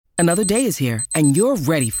Another day is here, and you're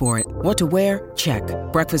ready for it. What to wear? Check.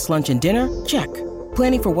 Breakfast, lunch, and dinner? Check.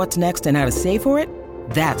 Planning for what's next and how to save for it?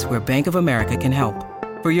 That's where Bank of America can help.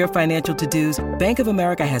 For your financial to-dos, Bank of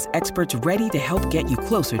America has experts ready to help get you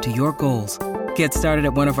closer to your goals. Get started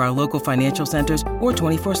at one of our local financial centers or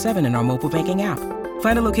 24/7 in our mobile banking app.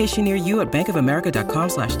 Find a location near you at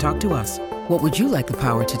bankofamerica.com/talktous. What would you like the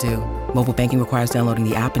power to do? Mobile banking requires downloading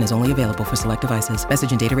the app and is only available for select devices.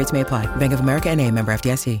 Message and data rates may apply. Bank of America N.A., member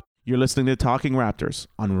FDIC. You're listening to Talking Raptors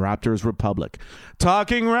on Raptors Republic.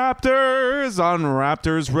 Talking Raptors on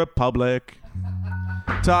Raptors Republic.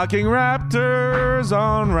 Talking Raptors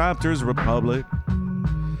on Raptors Republic.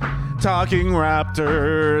 Talking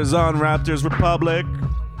Raptors on Raptors Republic.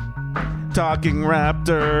 Talking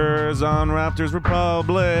Raptors on Raptors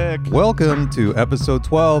Republic. Welcome to episode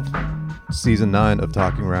 12, season 9 of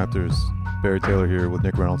Talking Raptors. Barry Taylor here with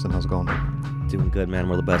Nick Reynolds. How's it going, Nick? Doing good, man.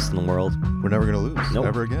 We're the best in the world. We're never going to lose. Nope.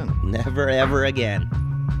 Ever again. Never, ever again.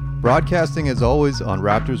 Broadcasting as always on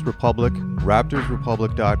Raptors Republic,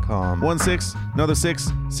 raptorsrepublic.com. 1-6, another 6,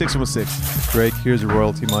 6 from a 6. Drake, here's your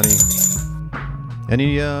royalty money.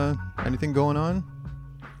 Anything going on?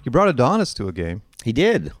 He brought Adonis to a game. He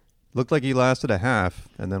did. Looked like he lasted a half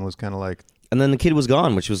and then was kind of like... And then the kid was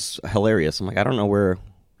gone, which was hilarious. I'm like, I don't know where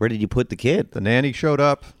did you put the kid? The nanny showed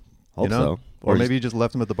up. Hope so. Or maybe he just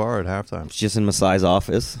left him at the bar at halftime. It's just in Masai's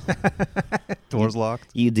office. Doors locked.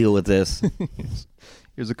 You deal with this.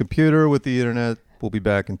 Here's a computer with the internet. We'll be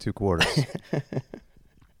back in 2 quarters.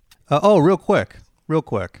 Real quick.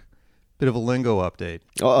 Bit of a lingo update.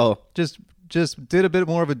 Uh-oh. Just did a bit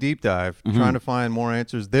more of a deep dive, trying to find more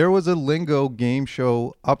answers. There was a lingo game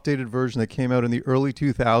show updated version that came out in the early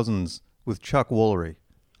 2000s with Chuck Woolery.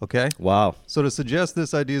 Okay? Wow. So to suggest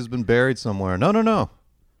this idea has been buried somewhere.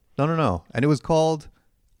 No. And it was called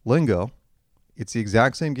Lingo. It's the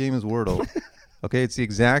exact same game as Wordle. Okay? It's the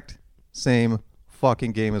exact same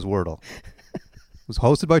fucking game as Wordle. It was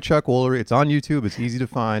hosted by Chuck Woolery. It's on YouTube. It's easy to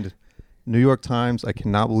find. New York Times. I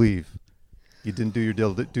cannot believe you didn't do your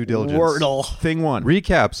due diligence. Wordle. Thing 1.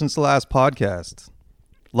 Recap since the last podcast.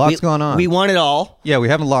 Lots gone on. We won it all. Yeah, we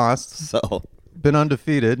haven't lost. So. Been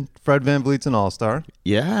undefeated. Fred VanVleet's an all-star.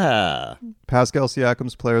 Yeah. Pascal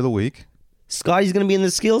Siakam's player of the week. Scotty's going to be in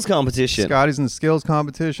the skills competition. Scotty's in the skills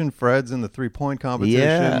competition. Fred's in the three-point competition.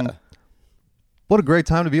 Yeah. What a great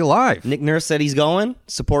time to be alive. Nick Nurse said he's going,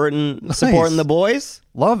 supporting the boys.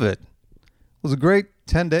 Love it. It was a great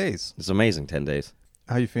 10 days. It's amazing, 10 days.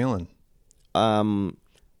 How you feeling?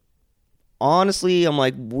 Honestly, I'm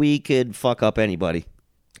like, we could fuck up anybody.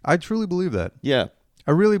 I truly believe that. Yeah.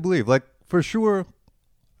 I really believe. Like, for sure,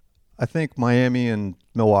 I think Miami and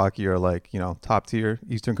Milwaukee are like, top tier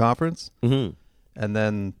Eastern Conference. Mm-hmm. And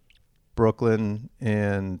then Brooklyn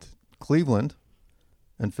and Cleveland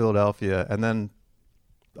and Philadelphia. And then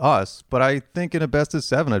us. But I think in a best of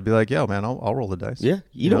 7, I'd be like, yo, man, I'll roll the dice. Yeah.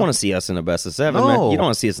 You don't want to see us in a best of 7, No. man. You don't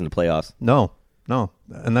want to see us in the playoffs. No.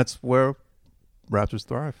 And that's where Raptors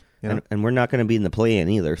thrive. And we're not going to be in the play-in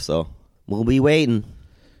either, so we'll be waiting.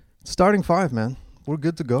 Starting 5, man. We're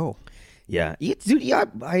good to go. Yeah. Dude, yeah,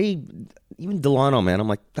 even Delano, man, I'm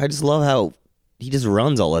like, I just love how he just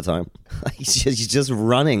runs all the time. He's just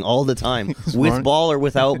running all the time. With ball or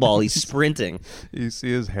without ball, he's sprinting. You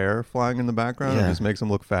see his hair flying in the background? Yeah. It just makes him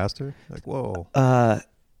look faster. Like, whoa.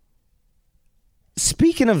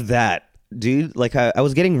 Speaking of that, dude, like I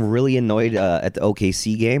was getting really annoyed at the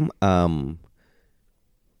OKC game.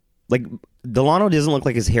 Like Delano doesn't look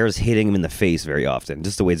like his hair is hitting him in the face very often,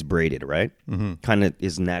 just the way it's braided, right? Mm-hmm. Kind of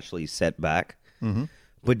is naturally set back. Mm-hmm.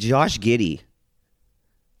 But Josh Giddey,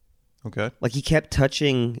 okay, like he kept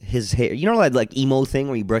touching his hair. You know that like emo thing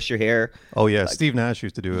where you brush your hair? Oh yeah, Steve Nash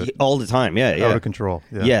used to do it all the time. Yeah. Out of control.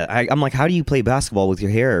 Yeah. I'm like, how do you play basketball with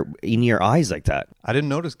your hair in your eyes like that? I didn't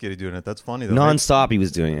notice Giddey doing it. That's funny though. Non-stop, he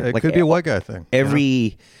was doing it. It like, could be a white guy thing.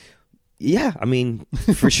 Yeah, I mean,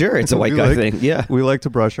 for sure, it's a white guy thing. Yeah, we like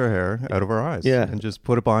to brush our hair out of our eyes. Yeah, and just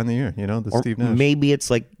put it behind the ear. The or Steve Nash. Maybe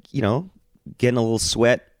it's like getting a little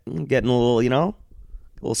sweat, getting a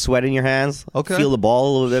little sweat in your hands. Okay, feel the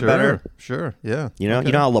ball a little bit better. Sure, yeah. You know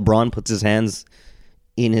how LeBron puts his hands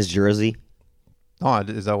in his jersey. Oh,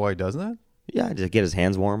 is that why he does that? Yeah, to get his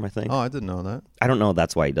hands warm. I think. Oh, I didn't know that. I don't know if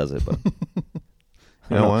that's why he does it, but.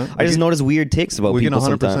 You know what? I just notice weird takes about people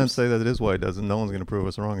sometimes. We can 100% say that it is why he does it. No one's going to prove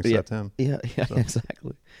us wrong except him. Yeah,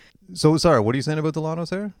 exactly. So, sorry, what are you saying about Delano's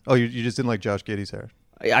hair? Oh, you just didn't like Josh Giddey's hair?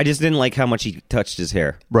 I just didn't like how much he touched his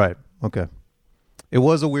hair. Right. Okay. It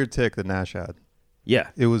was a weird tick that Nash had. Yeah.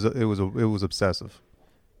 It was obsessive.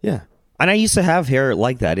 Yeah. And I used to have hair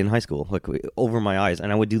like that in high school, like over my eyes,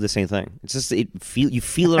 and I would do the same thing. It's just you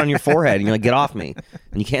feel it on your forehead, and you're like, get off me,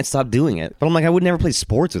 and you can't stop doing it. But I'm like, I would never play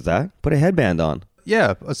sports with that. Put a headband on.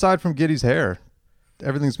 Yeah, aside from Giddy's hair,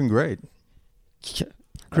 everything's been great.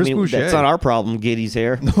 Chris Boucher. That's not our problem, Giddy's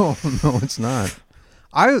hair. No, it's not.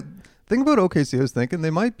 I think about OKC. I was thinking they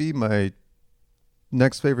might be my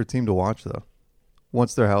next favorite team to watch, though,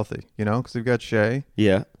 once they're healthy. You know, because they've got Shea.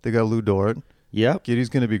 Yeah. They got Lou Dort. Yeah. Giddy's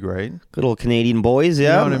going to be great. Good old Canadian boys,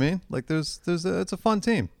 yeah. You know what I mean? Like, it's a fun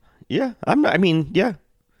team. Yeah. Yeah.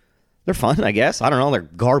 They're fun, I guess. I don't know. They're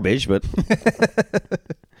garbage, but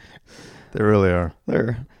They really are.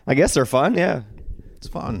 I guess they're fun, yeah. It's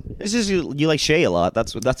fun. It's just you like Shea a lot.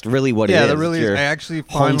 That's really what it is. Yeah, that really is. Your I actually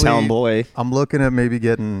finally, hometown boy. I'm looking at maybe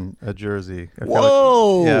getting a jersey. I feel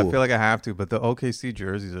Whoa! I feel like I have to, but the OKC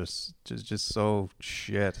jerseys are just so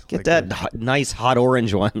shit. Get Like, that nice hot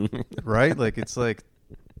orange one. right? Like it's like,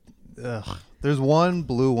 ugh. There's one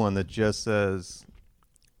blue one that just says,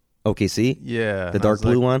 OKC? yeah, The dark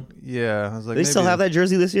blue one? Yeah, I was like, They still maybe- have that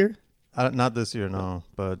jersey this year? Not this year, no.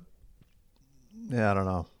 But yeah, I don't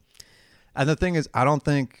know. And the thing is, I don't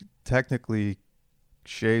think technically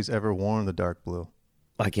Shea's ever worn the dark blue.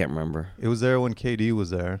 I can't remember. It was there when KD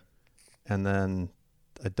was there, and then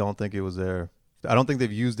I don't think it was there. I don't think they've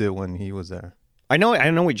used it when he was there. I know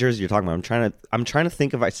what jersey you're talking about. I'm trying to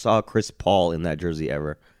think if I saw Chris Paul in that jersey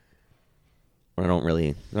ever. I don't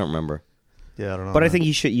remember. Yeah, I don't know. But I man. think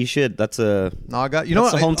you should. That's a no, I got that's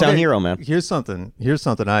what a hometown hero, man. Here's something.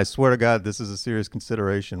 I swear to God, this is a serious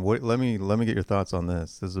consideration. Let me get your thoughts on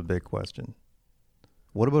this. This is a big question.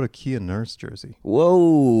 What about a Kia Nurse jersey?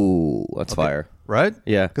 Whoa, that's fire. Right?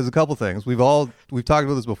 Yeah. Because a couple things. We've talked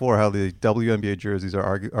about this before. How the WNBA jerseys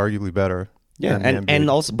are arguably better. Yeah, than the NBA. and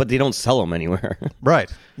also, but they don't sell them anywhere.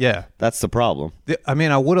 Right. Yeah. That's the problem. I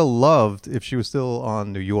mean, I would have loved if she was still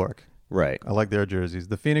on New York. Right. I like their jerseys.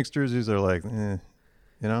 The Phoenix jerseys are like, you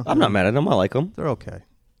know. I'm not mad at them. I like them. They're okay.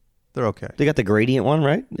 They're okay. They got the gradient one,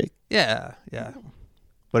 right? Yeah.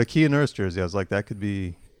 But a Kia Nurse jersey, I was like, I could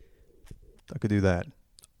do that.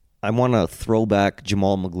 I want a throwback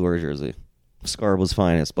Jamal McGlure jersey. Scarborough's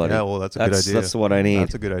finest, buddy. Yeah, well, that's a good idea. That's what I need.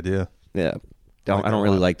 That's a good idea. Yeah. I I don't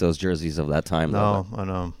really like those jerseys of that time. No, though. I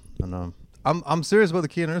know. I'm serious about the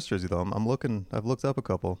Kia Nurse jersey though. I'm looking. I've looked up a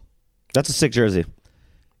couple. That's a sick jersey.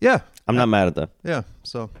 Yeah, I'm not mad at that. yeah.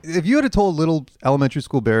 So if you had told little elementary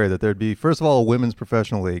school Barry that there'd be, first of all, a women's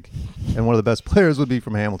professional league, and one of the best players would be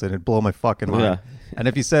from Hamilton, it'd blow my fucking mind. Yeah. And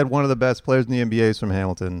if you said one of the best players in the NBA is from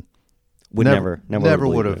Hamilton, Never would have,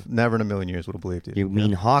 believed never in a million years would have believed you. You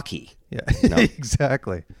mean hockey? Yeah, No.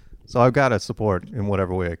 exactly. So I've got to support in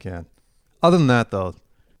whatever way I can. Other than that, though,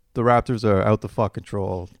 the Raptors are out the fuck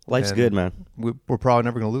control. Life's and good, man. We're probably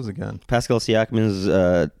never going to lose again. Pascal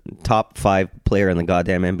Siakam's top 5 player in the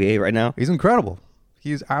goddamn NBA right now. He's incredible.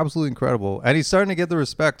 He's absolutely incredible. And he's starting to get the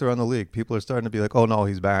respect around the league. People are starting to be like, oh, no,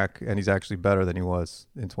 he's back. And he's actually better than he was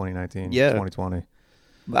in 2019, Yeah. 2020.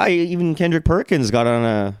 Even Kendrick Perkins got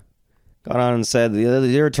on and said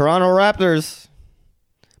they're Toronto Raptors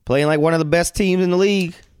playing like one of the best teams in the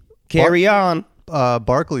league. Carry on.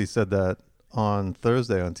 Barkley said that on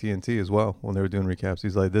Thursday on TNT as well when they were doing recaps.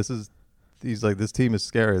 He's like, this team is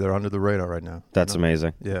scary. They're under the radar right now. That's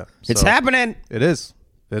amazing. Yeah. It's So- happening. It is.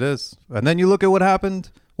 And then you look at what happened.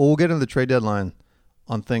 Well, we'll get into the trade deadline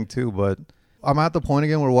on thing too, but I'm at the point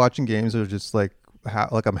again where watching games are just like,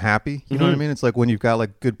 I'm happy. You know what I mean? It's like when you've got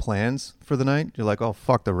like good plans for the night, you're like, oh,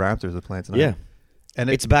 fuck, the Raptors are playing tonight. Yeah. And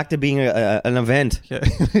It's back to being an event yeah.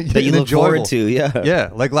 that you look forward to. Yeah. Yeah.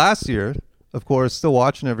 Like last year, of course, still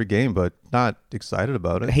watching every game, but not excited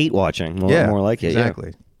about it. Hate watching. More like it.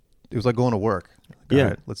 Exactly. It was like going to work. Like, Yeah. all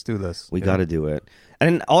right, let's do this. We Yeah. got to do it.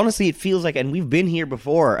 And honestly, it feels like, and we've been here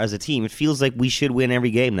before as a team. It feels like we should win every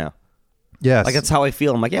game now. Yes. Like that's how I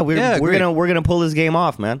feel. I'm like, we're agreed. gonna pull this game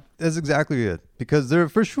off, man. That's exactly it. Because they're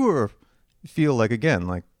for sure feel like, again,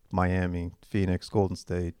 like Miami, Phoenix, Golden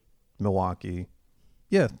State, Milwaukee.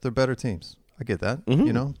 Yeah, they're better teams. I get that.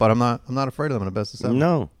 You know, but I'm not afraid of them in a best of 7.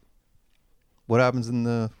 No. What happens in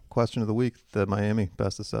the question of the week, the Miami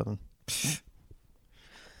best of 7?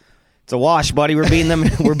 It's a wash, buddy. We're beating them.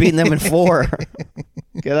 We're beating them in 4.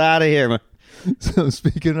 Get out of here, man. So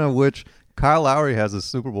speaking of which, Kyle Lowry has a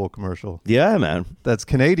Super Bowl commercial Yeah, man. that's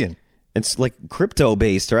Canadian. It's like crypto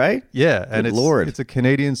based, right? Yeah, and Good Lord. it's a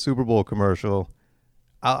Canadian Super Bowl commercial.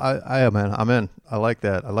 I am, man. I'm in. I like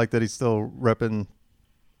that. I like that he's still repping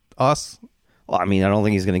us. Well, I mean, I don't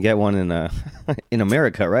think he's gonna get one in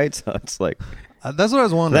America, right? So it's like That's what I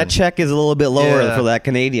was wondering. that check is a little bit lower Yeah. for that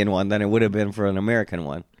Canadian one than it would have been for an American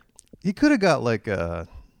one. He could have got like a.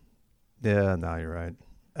 Yeah, no, you're right.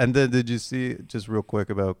 And then did you see, just real quick,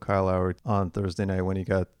 about Kyle Lowry on Thursday night when he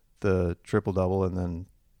got the triple-double and then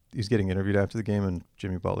he's getting interviewed after the game and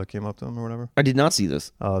Jimmy Butler came up to him or whatever? I did not see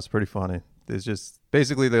this. Oh, it's pretty funny. It's just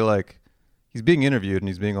basically they're like, he's being interviewed and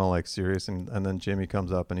he's being all like serious, and then Jimmy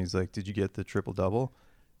comes up and he's like, "Did you get the triple-double?"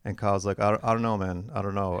 And Kyle's like, I don't know, man. I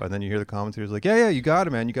don't know. And then you hear the commentators like, yeah, you got it,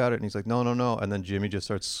 man. You got it. And he's like, no. And then Jimmy just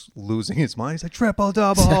starts losing his mind. He's like,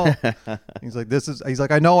 triple-double. He's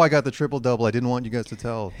like, I know I got the triple-double. I didn't want you guys to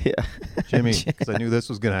tell Jimmy because I knew this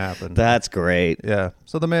was going to happen. That's great. Yeah.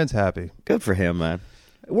 So the man's happy. Good for him, man.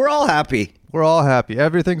 We're all happy. We're all happy.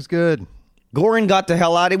 Everything's good. Goran got the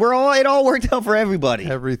hell out of it. It all worked out for everybody.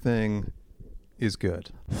 Everything is good.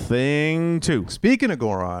 Thing 2. Speaking of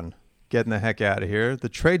Goran getting the heck out of here, the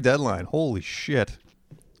trade deadline. Holy shit.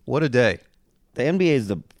 What a day. The NBA is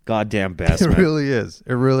the goddamn best, It man. really is.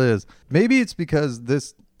 It really is. Maybe it's because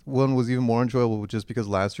this one was even more enjoyable just because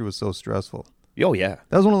last year was so stressful. Oh, yeah.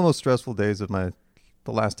 That was one of the most stressful days of the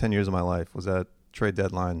last 10 years of my life, was that trade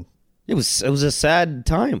deadline. It was a sad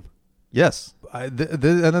time. Yes. And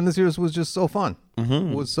then this year was just so fun.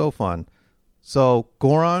 It was so fun. So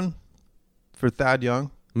Goran for Thad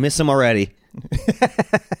Young. Miss him already.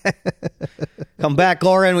 Come back,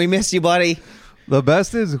 Goran. We miss you, buddy. The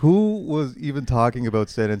best is, who was even talking about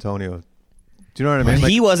San Antonio? Do you know what I mean?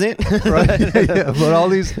 He wasn't. Right? Yeah, but all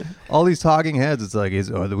these talking heads, it's like,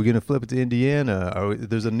 are we going to flip it to Indiana?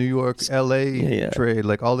 There's a New York, LA trade,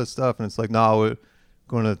 like all this stuff. And it's like, no, we're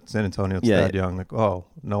going to San Antonio. It's Thad Young. Like, oh,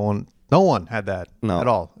 no one had that at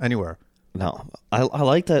all, anywhere. No, I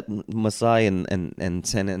like that Masai and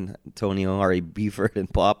San Antonio, Ari Beeford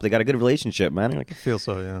and Pop. They got a good relationship, man. Like, I feel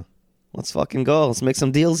so, yeah. Let's fucking go. Let's make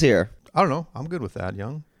some deals here. I don't know. I'm good with that,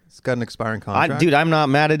 Young. He's got an expiring contract. Dude, I'm not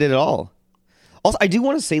mad at it at all. Also, I do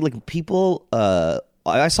want to say, like, people,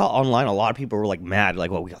 I saw online a lot of people were like mad,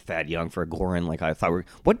 like, well, we got Thad Young for Goran. Like, I thought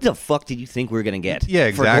what the fuck did you think we were going to get? Yeah,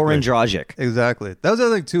 exactly. For Goran Dragic. Exactly. That was the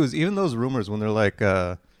other thing, too, is even those rumors when they're like,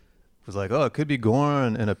 was like, oh, it could be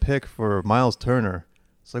Goran and a pick for Miles Turner.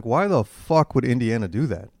 It's like, why the fuck would Indiana do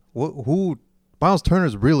that? Who? Miles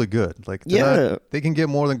Turner's really good. Like, they can get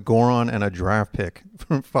more than Goran and a draft pick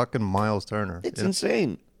from fucking Miles Turner. It's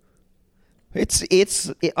insane.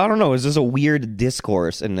 It's I don't know. It's just a weird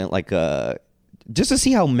discourse, and like just to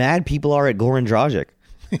see how mad people are at Goran Dragic.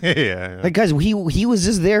 Yeah. Like, guys, he was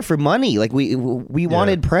just there for money. Like, we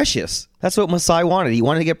wanted Precious. That's what Masai wanted. He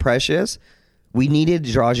wanted to get Precious. We needed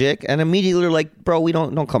Dragic, and immediately we're like, bro, we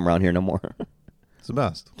don't come around here no more. It's the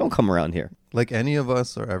best. Don't come around here. Like, any of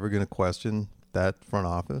us are ever going to question that front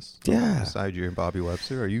office? Yeah. Besides you and Bobby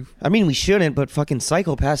Webster, are you? I mean, we shouldn't, but fucking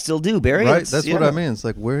psychopaths still do, Barry. Right. That's what I mean. It's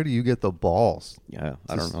like, where do you get the balls? Yeah,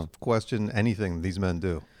 I don't know. Question anything these men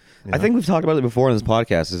do. I think we've talked about it before in this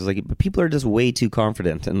podcast. Is like, people are just way too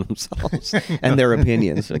confident in themselves and their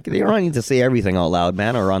opinions. Like, they don't need to say everything out loud,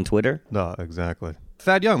 man, or on Twitter. No, exactly.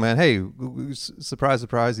 Thad Young, man. Hey, surprise,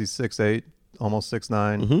 surprise. He's 6'8", almost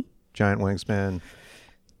 6'9", giant wingspan.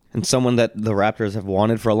 and someone that the Raptors have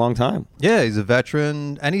wanted for a long time. Yeah, he's a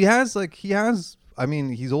veteran, and he has. I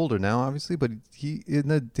mean, he's older now, obviously, but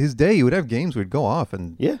his day, he would have games where he'd go off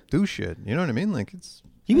and do shit. You know what I mean? Like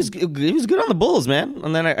He was good on the Bulls, man.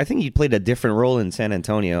 And then I think he played a different role in San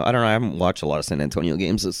Antonio. I don't know. I haven't watched a lot of San Antonio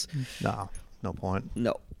games. No point.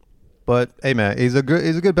 No. But hey, man, he's a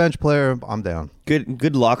good bench player. I'm down.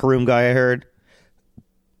 Good locker room guy, I heard.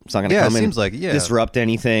 It's not going to come in, seems like, disrupt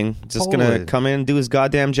anything. Just going to come in and do his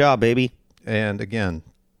goddamn job, baby. And again,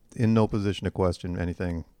 in no position to question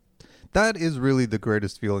anything. That is really the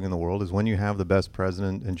greatest feeling in the world, is when you have the best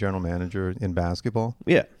president and general manager in basketball.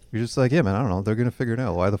 Yeah. You're just like, yeah, man, I don't know. They're going to figure it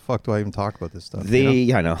out. Why the fuck do I even talk about this stuff?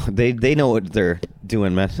 I know. They know what they're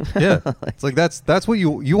doing, man. Yeah. It's like that's what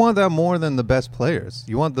you want, that more than the best players.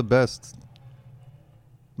 You want the best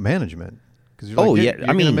management. Because you're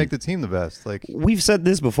going to make the team the best. Like, we've said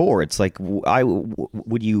this before. It's like, who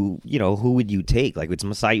would you take? Like, it's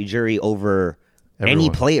Masai Ujiri over any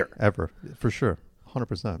player ever, for sure,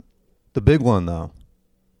 100%. The big one though,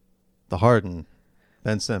 the Harden,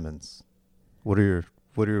 Ben Simmons. What are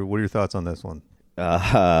your thoughts on this one?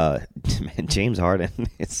 Man, James Harden.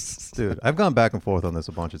 Dude, I've gone back and forth on this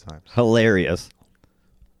a bunch of times. Hilarious.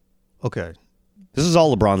 Okay, this is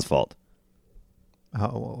all LeBron's fault.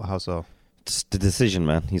 How so? It's the decision,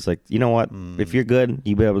 man. He's like, you know what? If you're good,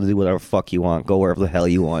 you be able to do whatever fuck you want. Go wherever the hell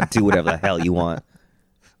you want. Do whatever the hell you want.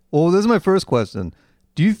 Well, this is my first question.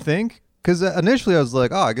 Do you think? Because initially I was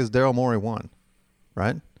like, I guess Daryl Morey won,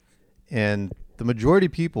 right? And the majority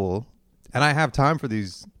of people, and I have time for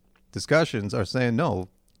these discussions, are saying no.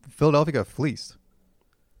 Philadelphia got fleeced.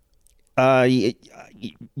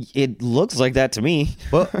 It looks like that to me.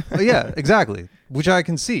 But yeah, exactly. Which I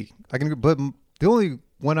can see. But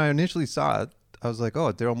when I initially saw it, I was like,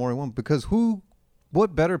 oh, Daryl Morey won because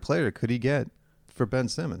what better player could he get for Ben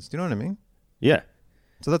Simmons? Do you know what I mean? Yeah.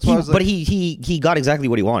 So that's why I was like, but he got exactly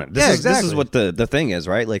what he wanted. This is what the thing is,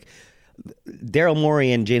 right? Like Daryl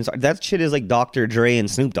Morey and James, that shit is like Dr. Dre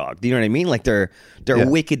and Snoop Dogg. Do you know what I mean? Like they're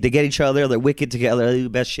wicked to get each other. They're wicked together. They do the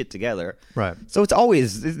best shit together. Right. So it's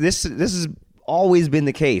always this has always been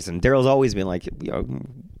the case, and Daryl's always been like, you know,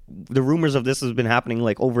 the rumors of this has been happening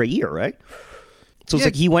like over a year, right? So it's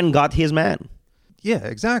like he went and got his man. Yeah,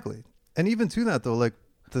 exactly. And even to that though, like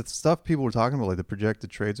the stuff people were talking about, like the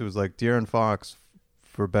projected trades, it was like De'Aaron Fox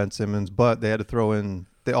for Ben Simmons, but they had to throw in.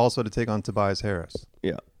 They also had to take on Tobias Harris.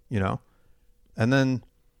 Yeah. You know. And then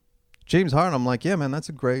James Harden, I'm like, yeah, man, that's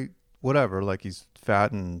a great whatever. Like he's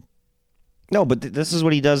fat and no, but this is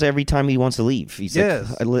what he does every time he wants to leave. He's like,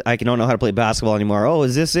 I don't know how to play basketball anymore. Oh,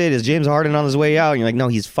 is this it? Is James Harden on his way out? And you're like, no,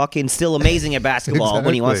 he's fucking still amazing at basketball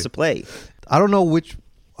when he wants to play. I don't know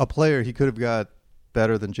a player he could have got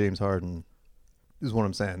better than James Harden is what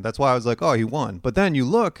I'm saying. That's why I was like, oh, he won. But then you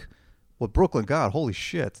look what Brooklyn got. Holy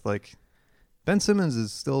shit. Like Ben Simmons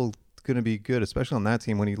is still going to be good, especially on that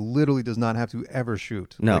team when he literally does not have to ever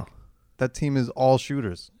shoot. No. Like, that team is all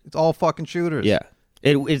shooters. It's all fucking shooters. Yeah.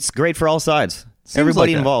 It's great for all sides. Seems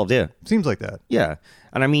Everybody like involved, yeah. Seems like that. Yeah.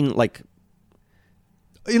 And I mean, like,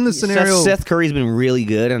 in the scenario, Seth Curry's been really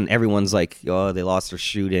good, and everyone's like, oh, they lost their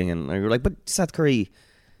shooting. And you're like, but Seth Curry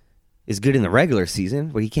is good in the regular season,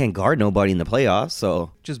 but he can't guard nobody in the playoffs.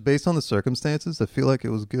 So just based on the circumstances, I feel like it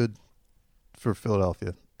was good for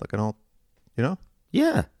Philadelphia. Like, I don't, you know?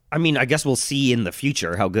 Yeah. I mean, I guess we'll see in the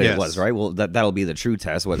future how good it was, right? Well, that'll be the true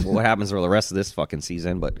test. What happens for the rest of this fucking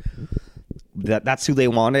season? But that's who they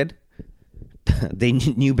wanted. They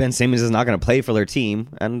knew Ben Simmons is not going to play for their team,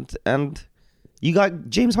 and you got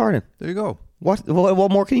James Harden. There you go. What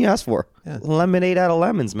more can you ask for? Yeah. Lemonade out of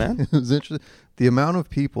lemons, man. It was interesting. The amount of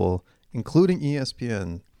people, including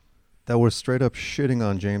ESPN, that were straight up shitting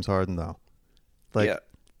on James Harden, though. Like,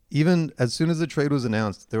 even as soon as the trade was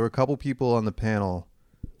announced, there were a couple people on the panel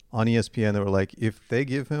on ESPN that were like, if they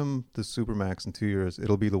give him the Supermax in 2 years,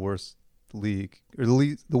 it'll be the worst league or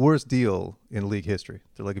the worst deal in league history.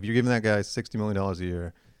 They're like, if you're giving that guy $60 million a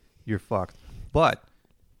year, you're fucked. But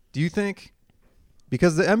do you think,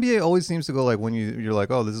 because the NBA always seems to go like, when you're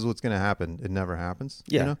like, oh, this is what's going to happen, it never happens.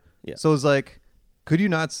 Yeah. You know? Yeah. So it's like, could you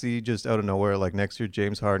not see just out of nowhere, like next year,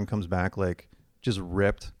 James Harden comes back like just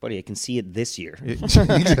ripped? Buddy, I can see it this year.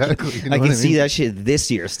 Exactly. You know I can see mean? that shit this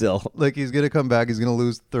year still. Like he's going to come back, he's going to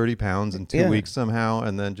lose 30 pounds in 2 weeks somehow,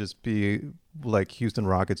 and then just be like Houston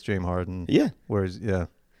Rockets James Harden. Yeah. Whereas, Or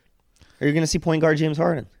you're going to see point guard James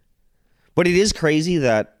Harden. But it is crazy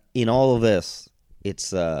that in all of this,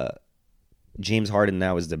 it's James Harden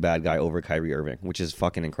now is the bad guy over Kyrie Irving, which is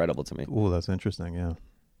fucking incredible to me. Oh, that's interesting, yeah.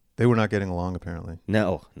 They were not getting along, apparently.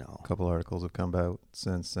 No. A couple articles have come out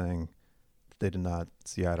since saying they did not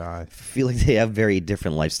see eye to eye. I feel like they have very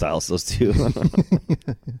different lifestyles, those two.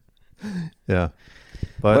 Yeah.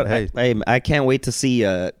 But hey. I can't wait to see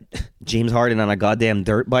James Harden on a goddamn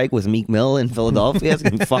dirt bike with Meek Mill in Philadelphia. It's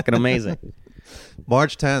going to be fucking amazing.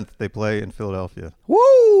 March 10th, they play in Philadelphia.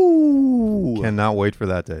 Woo! Cannot wait for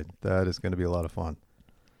that day. That is going to be a lot of fun.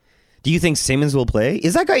 Do you think Simmons will play?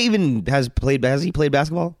 Is that guy even has he played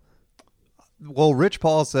basketball? Well, Rich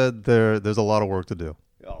Paul said there's a lot of work to do.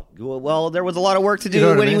 Oh, well, there was a lot of work to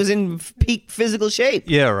do when he was in peak physical shape.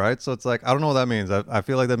 Yeah, right? So it's like, I don't know what that means. I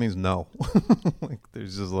feel like that means no. Like,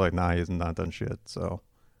 there's just like, nah, he has not done shit. So,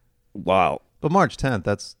 wow. But March 10th,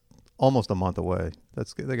 that's almost a month away.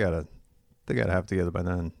 They gotta have it together by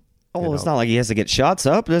then. Oh, it's not like he has to get shots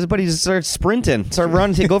up. Everybody just starts sprinting, start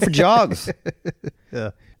running, go for jogs.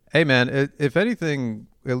 Yeah. Hey, man, if anything,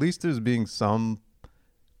 at least there's being some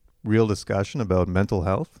real discussion about mental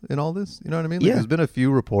health in all this. You know what I mean? Like, there's been a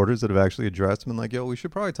few reporters that have actually addressed him and like, yo, we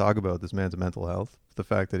should probably talk about this man's mental health. The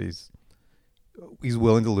fact that he's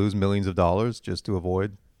willing to lose millions of dollars just to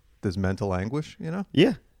avoid this mental anguish, you know?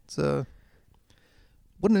 Yeah. It's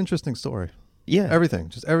what an interesting story. Yeah.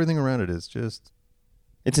 Everything around it is just...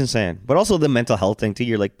 It's insane. But also the mental health thing too.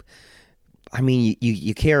 You're like, I mean,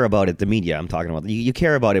 you care about it. The media I'm talking about. You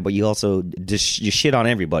care about it, but you also you shit on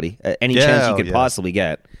everybody. Any chance you could possibly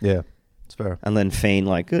get. Yeah, it's fair. And then feign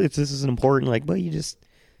like, this isn't important. Like, but you just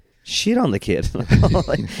shit on the kid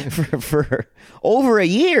like, for over a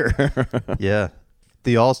year. Yeah.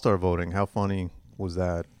 The All-Star voting, how funny was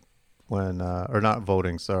that? When or not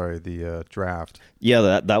voting, sorry, the draft.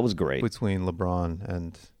 Yeah, that was great. Between LeBron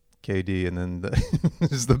and KD, and then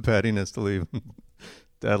just the pettiness to leave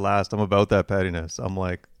dead last. I'm about that pettiness. I'm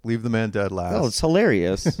like, leave the man dead last. Oh, it's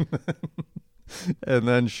hilarious. and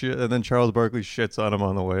then Charles Barkley shits on him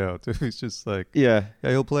on the way out too. He's just like, yeah,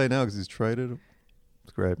 he'll play now because he's traded.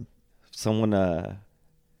 It's great. Someone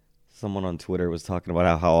on Twitter was talking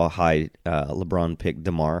about how high LeBron picked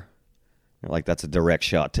DeMar. Like, that's a direct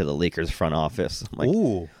shot to the Lakers front office. I'm like,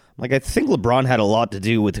 Ooh. I think LeBron had a lot to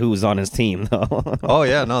do with who was on his team, though. Oh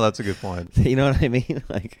yeah, no, that's a good point. You know what I mean?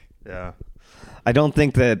 Like, yeah. I don't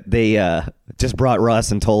think that they just brought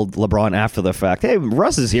Russ and told LeBron after the fact, "Hey,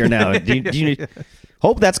 Russ is here now. Do you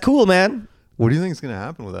hope that's cool, man." What do you think is going to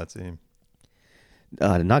happen with that team?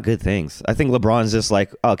 Not good things. I think LeBron's just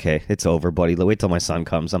like, okay, it's over, buddy. Wait till my son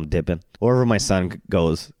comes. I'm dipping. Wherever my son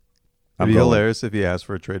goes, It'd be hilarious if he asked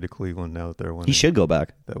for a trade to Cleveland now that they're winning. He should go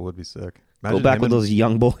back. That would be sick. Go back with those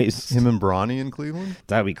young boys. Him and Bronny in Cleveland?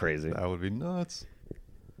 That'd be crazy. That would be nuts.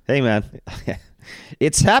 Hey, man.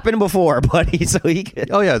 It's happened before, buddy. So he could.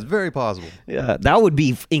 Oh, yeah, it's very possible. Yeah, that would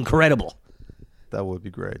be incredible. That would be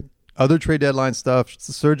great. Other trade deadline stuff.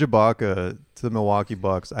 Serge Ibaka to the Milwaukee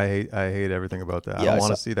Bucks. I hate everything about that. Yeah, I don't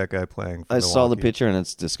want to see that guy playing. For I saw the Milwaukee. picture and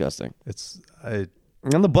it's disgusting.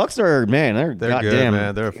 And the Bucks are, man, they're good, goddamn,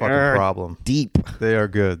 man. They're a fucking problem. Deep. They are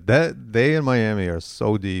good. They in Miami are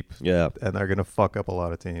so deep. Yeah. And they're gonna fuck up a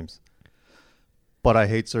lot of teams. But I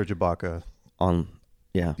hate Serge Ibaka.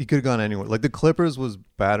 Yeah. He could have gone anywhere. Like the Clippers was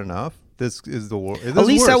bad enough. This is the worst. At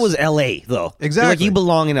least that was L.A. though. Exactly. Like you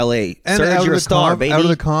belong in L.A. And Serge, you're a star, baby. Out of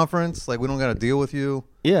the conference, like we don't got to deal with you.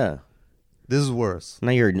 Yeah. This is worse.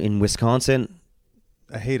 Now you're in Wisconsin.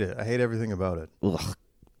 I hate it. I hate everything about it. Ugh.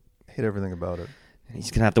 I hate everything about it. He's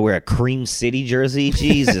gonna have to wear a Cream City jersey.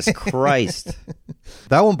 Jesus Christ.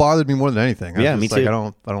 That one bothered me more than anything. Yeah, me too.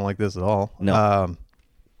 I don't like this at all. No.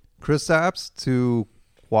 Chris Sapps to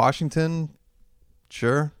Washington.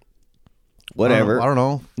 Sure. Whatever. I don't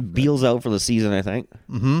know. Beal's out for the season, I think.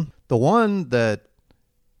 Mm-hmm. The one that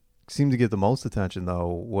seemed to get the most attention, though,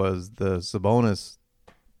 was the Sabonis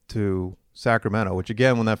to Sacramento, which,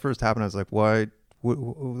 again, when that first happened, I was like, why?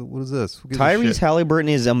 What is this? Tyrese Halliburton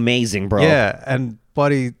is amazing, bro. Yeah, and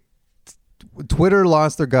buddy, Twitter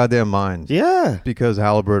lost their goddamn mind. Yeah. Because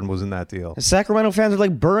Halliburton was in that deal. Sacramento fans are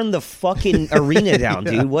like, burn the fucking arena down,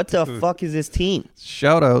 dude. What the fuck is this team?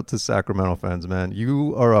 Shout out to Sacramento fans, man.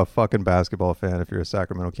 You are a fucking basketball fan if you're a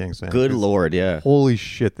Sacramento Kings fan. Good Lord, yeah. Holy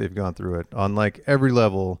shit, they've gone through it on like every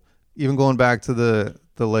level. Even going back to the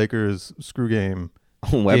Lakers screw game.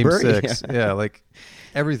 Weber? Game 6. Yeah, like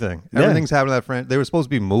everything. Everything's happened to that franchise. They were supposed to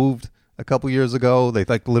be moved a couple years ago. They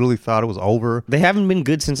like literally thought it was over. They haven't been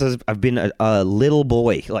good since I've been a little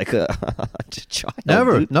boy, like a child.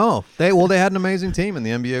 Never. Dude. No. They had an amazing team, and the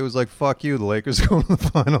NBA was like, "Fuck you, the Lakers going to the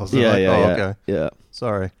finals." Yeah, like, okay. Yeah.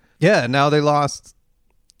 Sorry. Yeah. Now they lost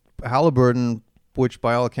Halliburton, which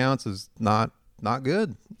by all accounts is not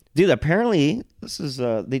good. Dude, apparently this is.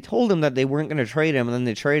 They told him that they weren't going to trade him, and then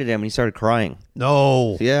they traded him, and he started crying.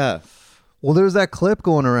 No. Yeah. Well, there's that clip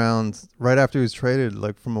going around right after he was traded,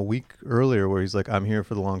 like from a week earlier, where he's like, "I'm here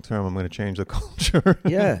for the long term. I'm going to change the culture."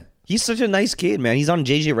 Yeah, he's such a nice kid, man. He's on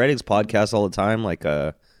JJ Redick's podcast all the time, like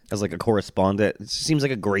as like a correspondent. It seems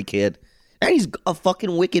like a great kid, and he's a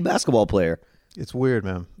fucking wicked basketball player. It's weird,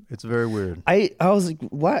 man. It's very weird. I was like,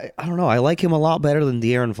 what? I don't know. I like him a lot better than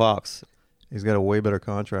De'Aaron Fox. He's got a way better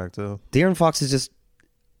contract too. De'Aaron Fox is just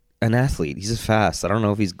an athlete. He's just fast. I don't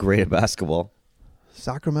know if he's great at basketball.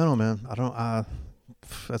 Sacramento, man. I don't.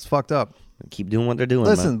 That's fucked up. Keep doing what they're doing.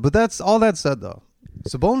 Listen, man. but that's all that said though.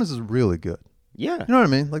 Sabonis is really good. Yeah, you know what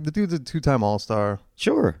I mean. Like the dude's a 2-time All-Star.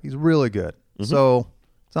 Sure, he's really good. Mm-hmm. So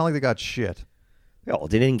it's not like they got shit. Oh,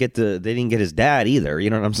 they didn't get his dad either. You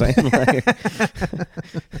know what I'm saying? Like,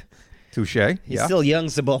 touche. He's still young,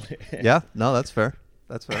 Sabonis. Yeah, no, that's fair.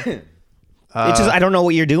 That's fair. It's just I don't know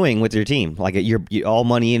what you're doing with your team. Like you're all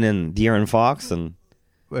money in De'Aaron Fox, and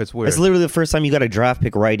it's weird. It's literally the first time you got a draft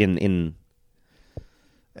pick right in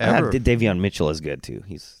ever. Davion Mitchell is good too.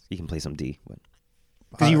 He can play some D,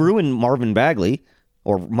 because he ruined Marvin Bagley,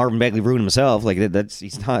 or Marvin Bagley ruined himself. Like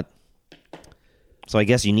he's not. So I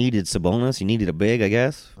guess you needed Sabonis. You needed a big, I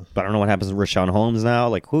guess. But I don't know what happens with Rashawn Holmes now.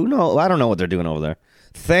 Like who knows? I don't know what they're doing over there.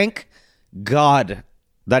 Thank God.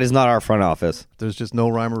 That is not our front office. There's just no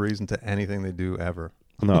rhyme or reason to anything they do ever.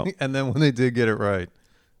 No. And then when they did get it right,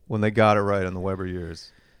 when they got it right in the Weber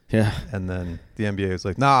years, yeah. And then the NBA is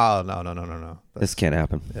like, no. This can't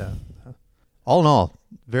happen. Yeah. All in all,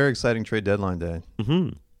 very exciting trade deadline day. Mm-hmm.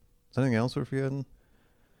 Is anything else we're forgetting?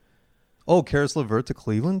 Oh, Karis LeVert to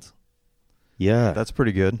Cleveland? Yeah. That's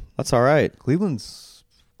pretty good. That's all right. Cleveland's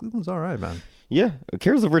all right, man. Yeah.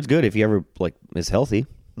 Karis LeVert's good if he ever is healthy.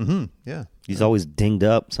 Mm-hmm. Yeah. He's always dinged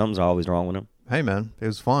up. Something's always wrong with him. Hey, man, it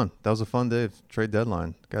was fun. That was a fun day of trade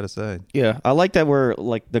deadline, gotta say. Yeah, I like that we're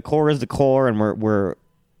like the core is the core, and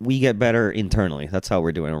we get better internally. That's how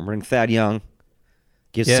we're doing. We're bringing Thad Young,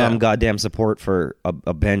 give some goddamn support for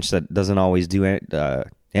a bench that doesn't always do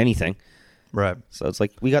anything. Right. So it's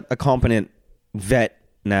like we got a competent vet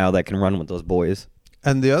now that can run with those boys.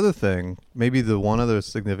 And the other thing, maybe the one other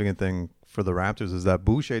significant thing for the Raptors is that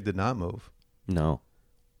Boucher did not move. No.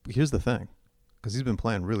 Here's the thing, because he's been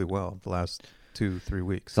playing really well the last 2-3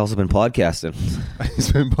 weeks. He's also been podcasting. He's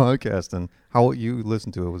been podcasting. How you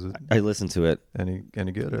listened to it? Was it? I listened to it. Any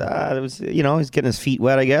good? It was, he's getting his feet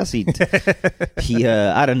wet, I guess. He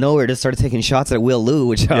out of nowhere just started taking shots at Will Lou,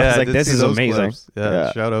 which I was like, this is amazing.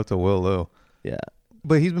 Yeah, shout out to Will Lou. Yeah.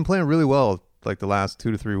 But he's been playing really well like the last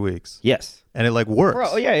 2 to 3 weeks. Yes. And it like works.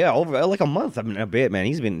 Bro, yeah, over like a month, I mean, a bit, man.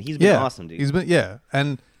 He's been awesome, dude. He's been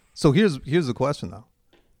And so here's the question though.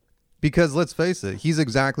 Because let's face it, he's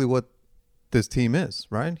exactly what this team is,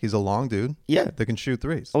 right? He's a long dude. Yeah. That can shoot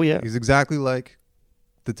threes. Oh, yeah. He's exactly like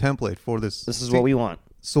the template for this. This is team. what we want.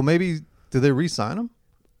 So maybe, did they re-sign him?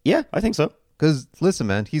 Yeah, I think so. Because, listen,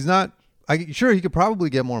 man, he's not... sure, he could probably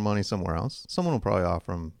get more money somewhere else. Someone will probably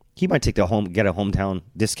offer him... He might get a hometown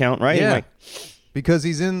discount, right? Yeah. Because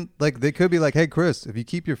he's in... Like, they could be like, hey, Chris, if you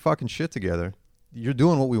keep your fucking shit together, you're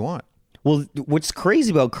doing what we want. Well, what's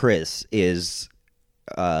crazy about Chris is...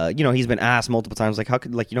 he's been asked multiple times, like, how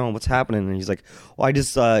could, like, what's happening? And he's like, well, I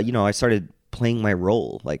just, I started playing my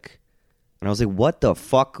role. Like, and I was like, what the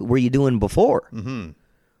fuck were you doing before? Mm-hmm.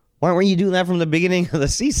 Why weren't you doing that from the beginning of the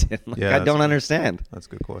season? Like, I don't understand. That's a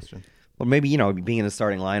good question. Well, maybe, being in the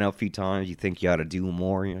starting lineup a few times, you think you ought to do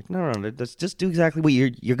more. You're like, no, let's just do exactly what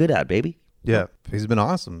you're good at, baby. Yeah, he's been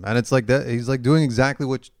awesome. And it's like that. He's like doing exactly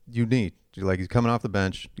what you need. Like, he's coming off the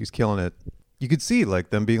bench. He's killing it. You could see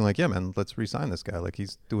like them being like, yeah, man, let's re-sign this guy. Like,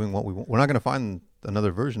 he's doing what we want. We're not going to find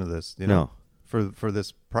another version of this, No. for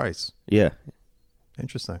this price. Yeah.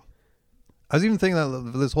 Interesting. I was even thinking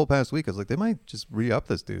that this whole past week. I was like, they might just re-up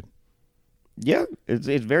this dude. Yeah, it's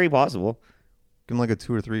very possible. Give him like a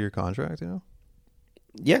 2 or 3 year contract,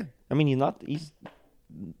 Yeah. I mean,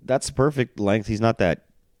 that's perfect length. He's not that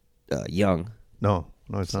young. No,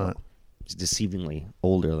 it's not. He's deceivingly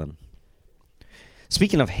older than...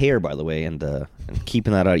 Speaking of hair, by the way, and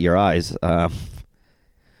keeping that out of your eyes,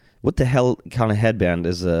 what the hell kind of headband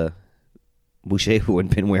is Boucher who had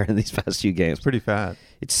been wearing these past few games? It's pretty fat.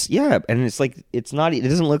 And it's like it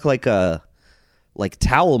doesn't look like a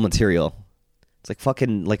towel material. It's like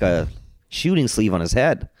fucking like a shooting sleeve on his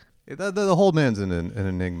head. The whole man's an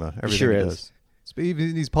enigma. Everything sure he is. does.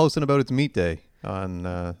 He's posting about it's meat day on.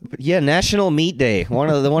 National Meat Day. One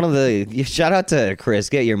of the shout out to Chris.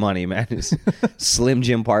 Get your money, man. Slim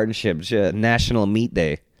Jim Partnership. National Meat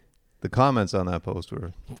Day. The comments on that post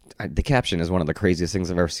were. The caption is one of the craziest things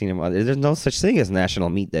I've ever seen. There's no such thing as National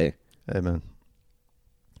Meat Day. Hey, man.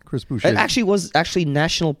 Chris Boucher. It actually was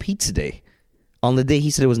National Pizza Day. On the day he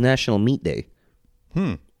said it was National Meat Day.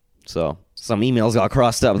 So some emails got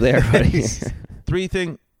crossed up there.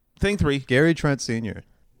 Thing three. Gary Trent Sr.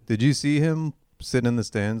 Did you see him sitting in the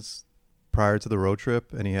stands prior to the road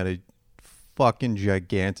trip and he had a fucking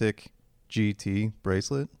gigantic GT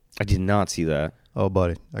bracelet? I did not see that. Oh,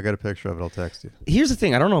 buddy. I got a picture of it. I'll text you. Here's the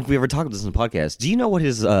thing. I don't know if we ever talked about this in the podcast. Do you know what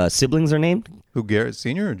his siblings are named? Who, Gary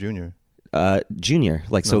Sr. or Junior? Junior.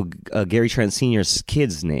 So Gary Trent Sr.'s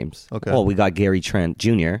kids' names. Okay. Well, we got Gary Trent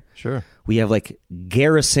Jr. Sure. We have like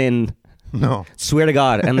Garrison. No. Swear to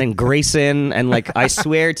God. And then Grayson. And like, I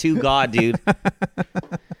swear to God, dude.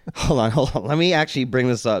 Hold on. Let me actually bring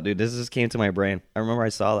this up, dude. This just came to my brain. I remember I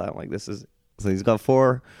saw that. I'm like, so he's got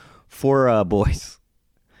four boys.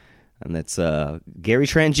 And that's Gary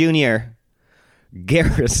Trent Jr.,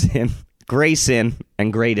 Garrison, Grayson,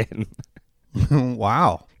 and Graydon.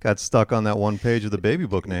 Wow. Got stuck on that one page of the baby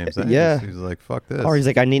book names. Yeah. He's like, fuck this. Or he's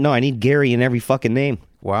like, I need Gary in every fucking name.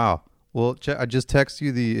 Wow. Well, I just text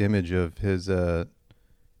you the image of his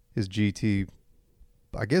GT.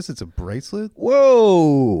 I guess it's a bracelet.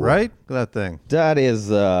 Whoa! Right? Look at that thing. That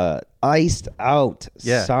is iced out,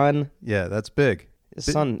 son. Yeah, that's big.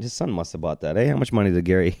 His son must have bought that. How much money did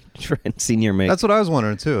Gary Trent Sr. make? That's what I was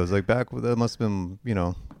wondering too. It was like that must have been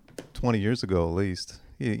 20 years ago at least.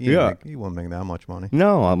 He wouldn't make that much money.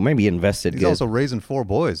 No, maybe invested. He's also raising 4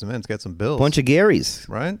 boys. The man's got some bills. Bunch of Garys.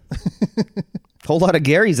 Right? Whole lot of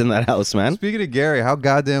Garys in that house, man. Speaking of Gary, how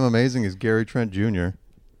goddamn amazing is Gary Trent Jr.?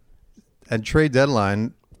 And trade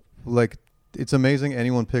deadline, like, it's amazing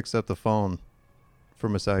anyone picks up the phone for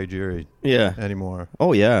Masai Ujiri anymore.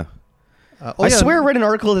 Oh, yeah. I swear I read an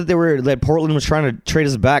article that Portland was trying to trade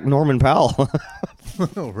us back Norman Powell.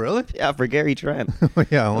 Oh, really? Yeah, for Gary Trent.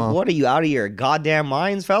 Yeah. Well, What are you out of your goddamn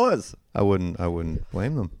minds, fellas? I wouldn't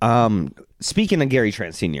blame them. Speaking of Gary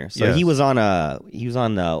Trent Sr., so Yes. he was on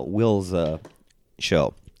Will's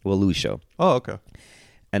show, Will Lew's show, Oh, okay.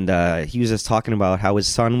 and he was just talking about how his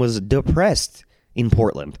son was depressed in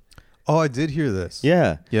Portland. Oh, I did hear this.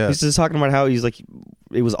 Yeah. Yeah. He's just talking about how he's like,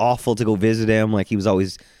 it was awful to go visit him. Like he was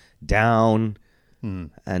always down.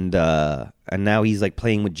 And now he's like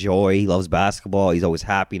playing with joy. He loves basketball. He's always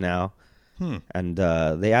happy now. And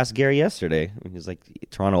they asked Gary yesterday. He's like,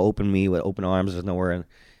 Toronto opened me with open arms. There's nowhere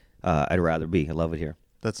I'd rather be. I love it here.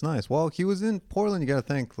 That's nice. Well, he was in Portland. You got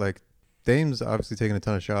to think, like, Dame's obviously taking a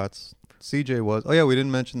ton of shots. CJ was. Oh, yeah, we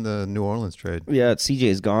didn't mention the New Orleans trade. Yeah, CJ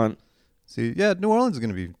is gone. See, yeah, New Orleans is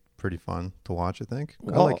going to be pretty fun to watch, I think.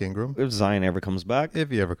 I like Ingram. If Zion ever comes back.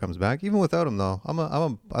 If he ever comes back. Even without him, though.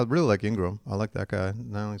 I really like Ingram. I like that guy.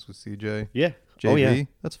 Now he's with CJ. Yeah. JV. Oh, yeah.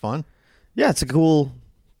 That's fun. Yeah, it's a cool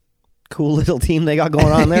little team they got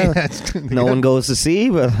going on there. Yeah, no one goes to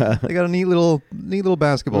see, but They got a neat little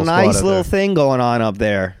basketball squad nice out little there. thing going on up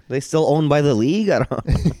there. They still owned by the league? I don't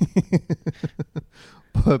know.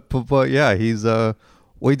 But yeah, he's well,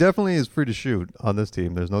 he definitely is free to shoot on this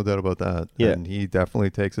team. There's no doubt about that. Yeah. And he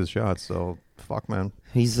definitely takes his shots. So fuck, man,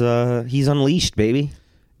 He's unleashed, baby.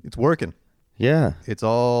 it's working. Yeah. It's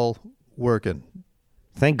all working.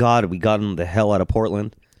 Thank God we got him the hell out of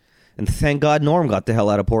Portland. And thank God Norm got the hell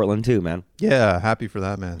out of Portland too, man. Yeah, happy for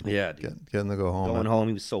that, man. Yeah, dude. Getting to go home. Going man. home,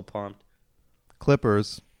 he was so pumped.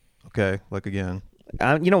 Clippers. Okay, like again.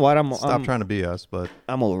 You know what? Stop trying to be us, but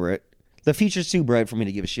I'm over it. The future's too bright for me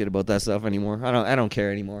to give a shit about that stuff anymore. I don't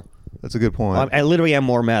care anymore. that's a good point. I literally am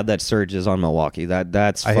more mad that Serge is on Milwaukee.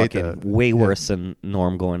 That's I hate fucking that. way Yeah. worse than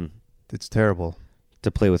Norm going It's terrible.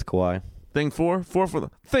 to play with Kawhi. Thing four for the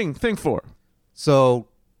thing four. So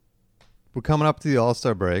we're coming up to the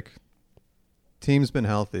All-Star break. Team's been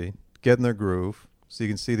healthy, getting their groove, so you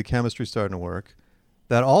can see the chemistry starting to work.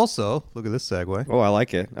 That also, look at this segue, Oh, I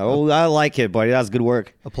like it. Oh, I like it, buddy. That's good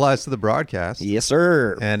work. applies to the broadcast. Yes,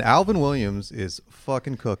 sir. And Alvin Williams is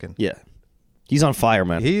fucking cooking. Yeah. He's on fire,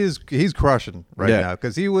 man. He's crushing right Yeah. now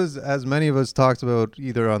because he was, as many of us talked about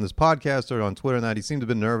either on this podcast or on Twitter, and that he seemed to have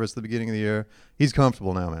been nervous at the beginning of the year. He's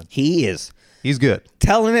comfortable now, man. He is. He's good.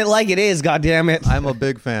 Telling it like it is, goddammit. I'm a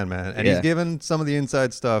big fan, man. And Yeah. he's given some of the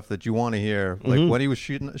inside stuff that you want to hear, like when he was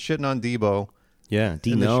shitting on Debo Yeah,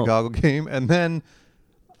 in the Chicago game. And then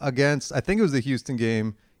against, I think it was the Houston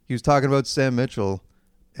game, he was talking about Sam Mitchell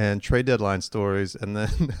and trade deadline stories. And then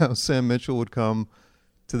how Sam Mitchell would come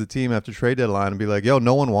to the team after trade deadline and be like, yo,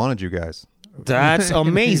 no one wanted you guys. That's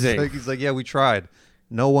amazing. He's like, yeah, we tried.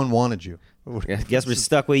 No one wanted you. I guess we're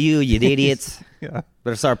stuck with you idiots. Yeah.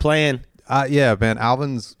 Better start playing. Yeah, man.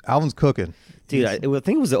 Alvin's cooking. Dude, I think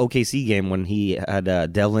it was the OKC game when he had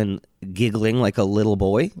Devlin giggling like a little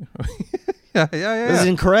boy. Yeah. This is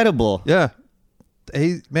incredible. Yeah.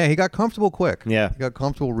 He got comfortable quick. Yeah. He got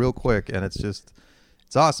comfortable real quick, and it's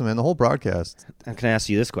awesome, man. The whole broadcast. I can ask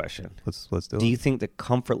you this question. Let's do Do it. you think the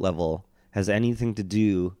comfort level has anything to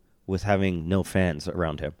do with having no fans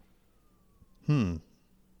around him?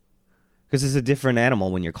 Because it's a different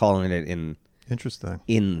animal when you're calling it Interesting.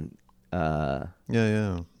 in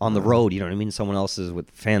Yeah. on the road, you know what I mean? Someone else is with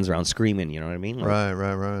fans around screaming, you know what I mean? Like,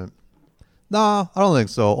 Right. No, I don't think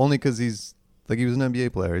so. Only because he was an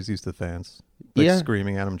NBA player. He's used to fans Yeah.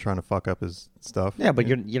 screaming at him, trying to fuck up his stuff. Yeah, but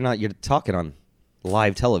you're talking on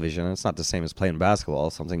live television. It's not the same as playing basketball,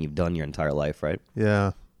 something you've done your entire life, right?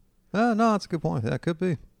 Yeah. No, that's a good point. Yeah, could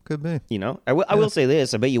be. You know? I will say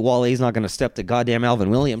this. I bet you Walle's not going to step to goddamn Alvin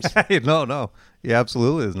Williams. No. He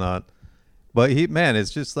absolutely is not. But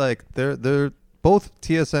it's just like they're both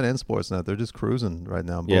TSN and Sportsnet. They're just cruising right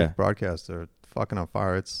now. Both Yeah. broadcasts are fucking on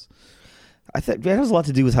fire. I think that has a lot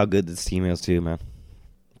to do with how good this team is, too, man.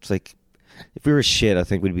 It's like, if we were shit, I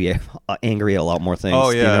think we'd be angry at a lot more things. Oh,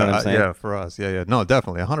 You yeah. know what I'm saying? Yeah, for us. Yeah. No,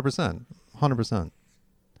 definitely. 100%. 100%.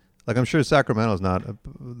 Like, I'm sure Sacramento's not.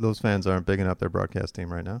 Those fans aren't bigging up their broadcast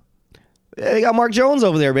team right now. Yeah, they got Mark Jones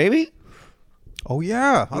over there, baby. Oh,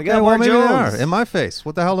 yeah. We Okay, got well, Mark maybe they Jones. are. In my face.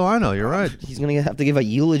 What the hell do I know? You're right. He's going to have to give a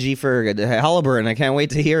eulogy for Halliburton. I can't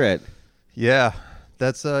wait to hear it. Yeah.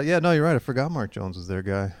 That's, no, you're right. I forgot Mark Jones was their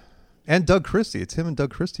guy. And Doug Christie. It's him and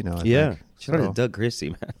Doug Christie now, I think. Shout out So, to Doug Christie,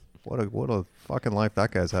 man. What a fucking life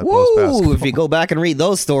that guy's had Woo! post-basketball. If you go back and read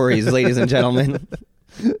those stories, ladies and gentlemen.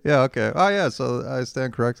 Yeah, okay. Oh, yeah, so I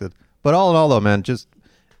stand corrected. But all in all, though, man, just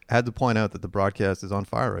had to point out that the broadcast is on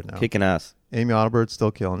fire right now. Kicking ass. Amy Audibert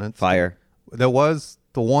still killing it. Fire. There was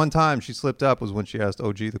the one time she slipped up was when she asked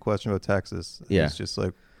OG the question about Texas. Yeah. It's just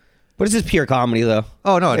like, But it's just pure comedy, though.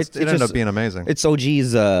 oh, no, it It's ended just- up being amazing. It It's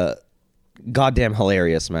OG's goddamn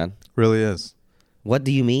hilarious, man. really is. What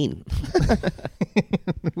do you mean?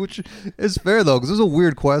 Which is fair though, because it was a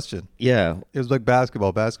weird question. Yeah. It was like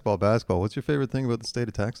basketball. What's your favorite thing about the state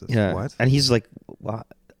of Texas? Yeah. What? And he's like, what?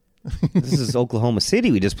 This is Oklahoma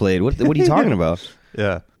City we just played. What are you talking about?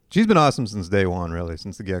 Yeah. She's been awesome since day one, really,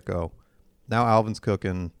 since the get-go. Now Alvin's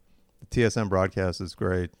cooking. The TSN broadcast is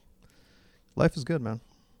great. Life is good, man.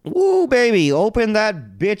 Woo, baby. Open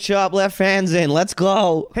that bitch up. Let fans in. Let's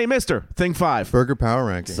go. Hey, mister, thing 5. Burger Power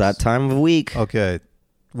Rankings. It's that time of week. Okay.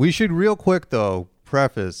 We should real quick, though,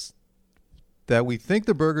 preface that we think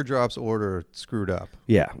the Burger Drops order screwed up.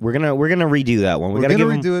 Yeah, we're gonna redo that one. We're gotta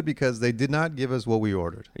going to give redo it because they did not give us what we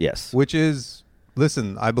ordered. Yes. Which is,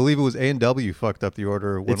 listen, I believe it was A&W fucked up the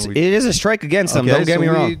order. When It is a strike against them. Okay, Don't get me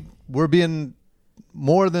wrong. We're being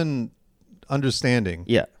more than understanding.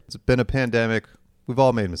 Yeah, It's been a pandemic. We've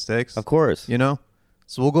all made mistakes. of course. You know?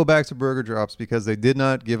 So we'll go back to Burger Drops because they did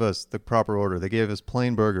not give us the proper order. They gave us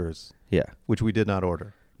plain burgers, Yeah. which we did not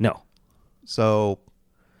order. No. So,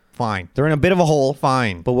 fine. They're in a bit of a hole,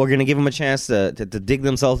 Fine. but we're going to give them a chance to dig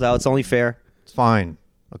themselves out. It's only fair. It's fine.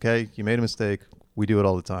 Okay? You made a mistake. We do it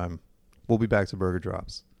all the time. We'll be back to Burger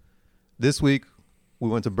Drops. This week, we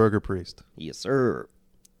went to Burger Priest. Yes, sir.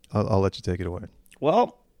 I'll let you take it away.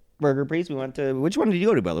 Well, Burger Priest, we went to... Which one did you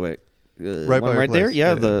go to, by the way? Right by one your right there? place. Yeah,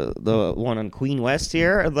 Yeah. the one on Queen West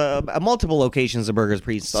here. The multiple locations of Burger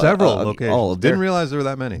Priest. Several locations. Oh, Didn't realize there were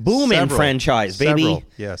that many. booming Several. franchise, baby. Several.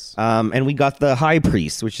 Yes. And we got the High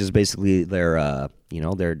Priest, which is basically their,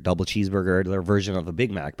 their double cheeseburger, their version of a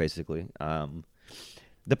Big Mac, basically.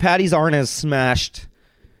 The patties aren't as smashed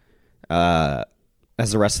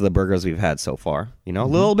as the rest of the burgers we've had so far. You know, a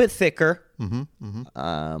little bit thicker. So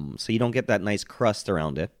you don't get that nice crust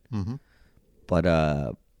around it.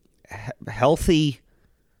 But healthy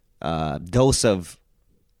dose of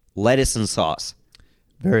lettuce and sauce.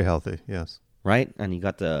 Very healthy. Yes. Right? And you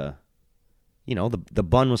got the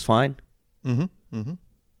bun was fine.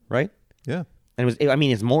 Right? Yeah. And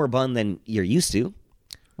it's more bun than you're used to.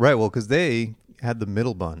 Right. Well, because they had the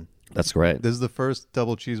middle bun. That's correct. This is the first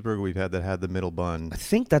double cheeseburger we've had that had the middle bun. I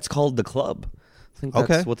think that's called the club. I think that's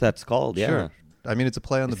Okay. what that's called. Yeah. Sure. I mean, it's a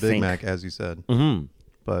play on the I Big think. Mac, as you said. Mm-hmm.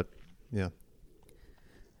 But, yeah.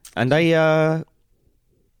 And I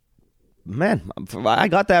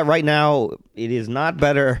got that right now. It is not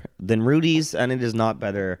better than Rudy's, and it is not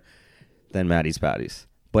better than Maddie's Patties.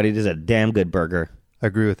 But it is a damn good burger. I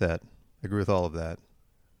agree with that. I agree with all of that.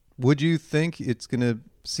 Would you think it's going to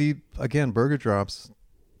see, again, Burger Drops?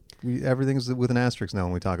 Everything's with an asterisk now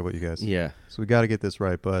when we talk about you guys. Yeah. So we got to get this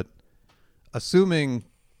right. But assuming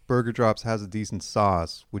Burger Drops has a decent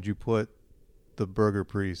sauce, would you put the Burger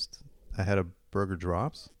Priest ahead of Burger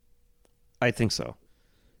Drops? I think so.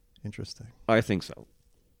 Interesting. I think so.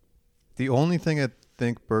 The only thing I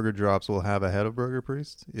think Burger Drops will have ahead of Burger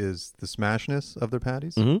Priest is the smashness of their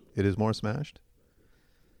patties. Mhm. It is more smashed.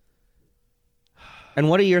 And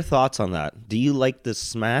what are your thoughts on that? Do you like the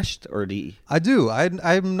smashed, or do you... I do.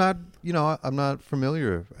 I'm not, I'm not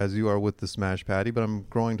familiar as you are with the smash patty, but I'm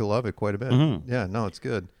growing to love it quite a bit. Mhm. Yeah, no, it's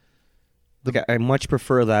good. Like, I much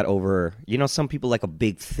prefer that over... some people like a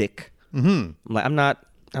big, thick... Mm-hmm. Like, I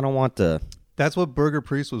don't want the... That's what Burger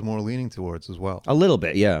Priest was more leaning towards as well. A little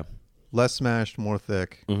bit, yeah. Less smashed, more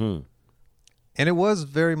thick. Mm-hmm. And it was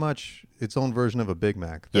very much its own version of a Big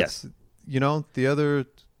Mac. Yes. The other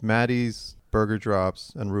Maddie's, Burger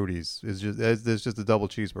Drops, and Rudy's is there's just a double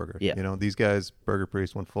cheeseburger. Yeah. These guys, Burger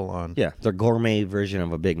Priest, went full on Yeah, the gourmet version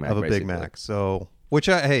of a Big Mac. of a basically. Big Mac. So, which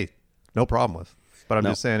no problem with. But I'm No.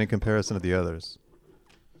 just saying in comparison to the others.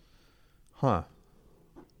 Huh.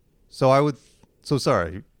 So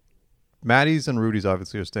sorry. Maddie's and Rudy's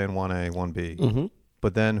obviously are staying 1A, 1B. Mm-hmm.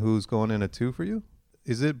 But then who's going in at 2 for you?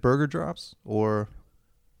 Is it Burger Drops or...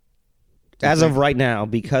 As of right now,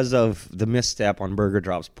 because of the misstep on Burger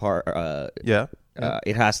Drop's part, Yeah.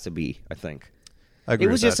 it has to be, I think. I agree It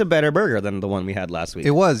was with just that. a better burger than the one we had last week.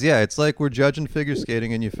 It was, yeah. It's like we're judging figure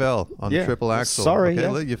skating and you fell on the Yeah. triple axel. Sorry, Okay,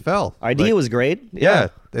 yeah. You fell. Idea Like, was great. yeah.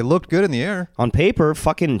 They looked good in the air. On paper,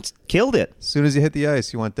 fucking killed it. As soon as you hit the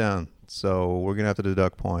ice, you went down. So we're going to have to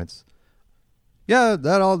deduct points. Yeah,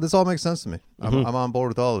 this all makes sense to me. I'm on board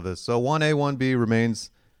with all of this. So 1A, 1B remains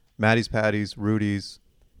Maddie's Patties, Rudy's.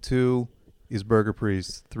 2 is Burger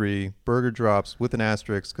Priest. 3, Burger Drops with an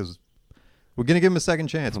asterisk because we're going to give them a second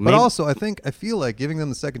chance. But Maybe- also, I feel like giving them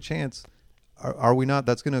the second chance, are we not?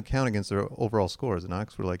 That's going to count against their overall scores. And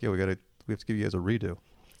we're like, yeah, we have to give you guys a redo.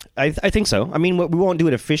 I think so. I mean, we won't do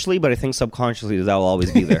it officially, but I think subconsciously that'll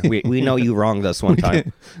always be there. We know you wronged us one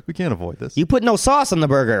time. We can't avoid this. You put no sauce on the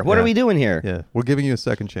burger. What Yeah. are we doing here? Yeah, we're giving you a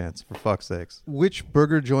second chance, for fuck's sakes. Which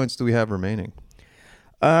burger joints do we have remaining?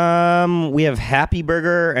 We have Happy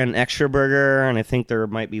Burger and Extra Burger, and I think there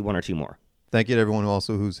might be one or two more. Thank you to everyone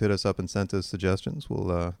who's hit us up and sent us suggestions.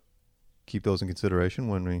 We'll keep those in consideration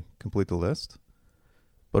when we complete the list.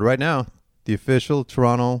 But right now, the official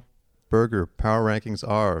Toronto Burger Power Rankings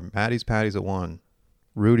are Maddie's Patties at 1,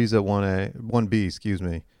 Rudy's at 1B, excuse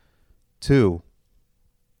me. 2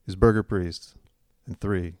 is Burger Priest, and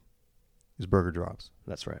 3 is Burger Drops.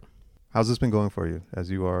 That's right. How's this been going for you? This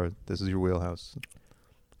is your wheelhouse.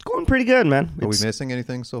 It's going pretty good, man. Are we missing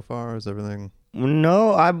anything so far? Is everything?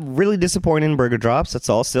 No, I'm really disappointed in Burger Drops. That's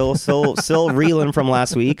all. Still reeling from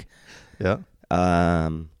last week. Yeah.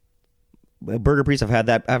 Burger Priest, I've had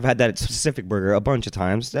that specific burger a bunch of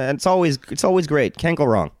times, and it's always great. Can't go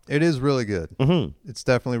wrong. It is really good. Mm-hmm. It's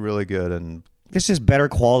definitely really good, and it's just better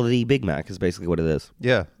quality Big Mac is basically what it is.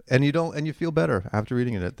 yeah, and you feel better after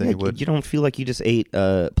eating it than you would. You don't feel like you just ate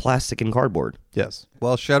plastic and cardboard. Yes.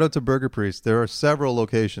 Well, shout out to Burger Priest. There are several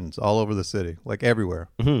locations all over the city, like everywhere.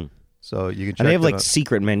 Mm-hmm. So you can check. And they have like out.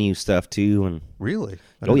 secret menu stuff too, and Really?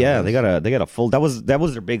 oh yeah, they got a full. That was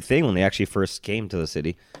their big thing when they actually first came to the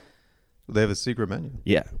city. They have a secret menu.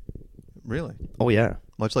 Yeah. Really? Oh yeah.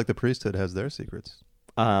 Much like the priesthood has their secrets.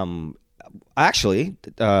 Actually,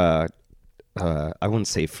 I wouldn't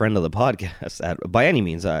say friend of the podcast by any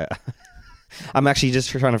means. I'm actually just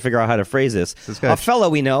trying to figure out how to phrase this. A fellow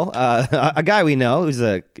we know, a guy we know who's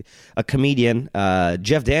a comedian,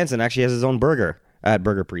 Jeff Danson, actually has his own burger at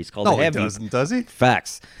Burger Priest called the Heavy. He doesn't, does he?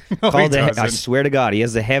 Facts. No, Called he I doesn't. swear to God, he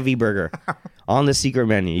has the Heavy Burger on the secret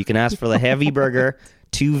menu. You can ask for the Heavy Burger,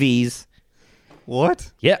 2 V's.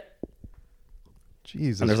 What? Yeah.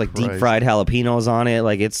 Jesus And there's like Christ. deep fried jalapenos on it.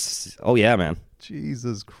 Like it's, oh yeah, man.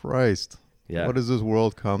 Jesus Christ. Yeah. What does this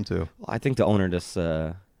world come to? I think the owner just,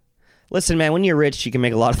 listen, man, when you're rich, you can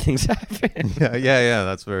make a lot of things happen. Yeah.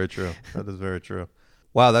 That's very true. That is very true.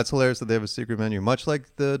 Wow, that's hilarious that they have a secret menu, much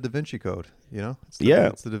like the Da Vinci Code. You know, it's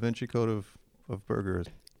the Da Vinci Code of burger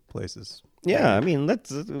places. Yeah, I mean that's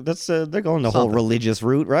they're going the whole Something. religious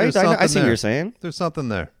route, right? There's I something see what there. you're saying. There's something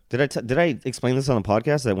there. Did I explain this on the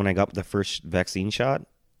podcast that when I got the first vaccine shot,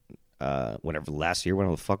 last year,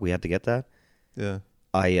 whenever the fuck we had to get that, Yeah.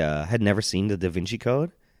 I had never seen the Da Vinci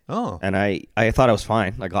Code, Oh. and I thought I was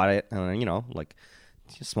fine. I got it, and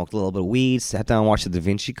just smoked a little bit of weed, sat down, and watched the Da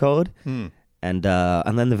Vinci Code, and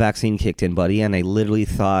then the vaccine kicked in, buddy, and I literally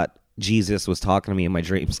thought Jesus was talking to me in my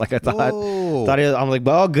dreams. Like I thought, Whoa. I'm like,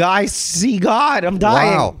 oh, guys, see God, I'm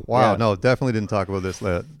dying. Wow. Yeah. No, definitely didn't talk about this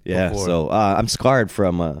Yeah, before. so I'm scarred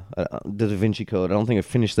from the Da Vinci Code. I don't think I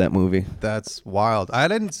finished that movie. That's wild. I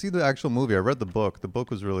didn't see the actual movie. I read the book. The book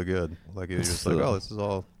was really good. Like it was just like, oh, this is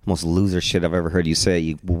all. Most loser shit I've ever heard you say,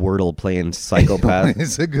 you Wordle playing psychopath.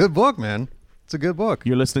 It's a good book, man. It's a good book.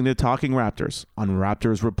 You're listening to Talking Raptors on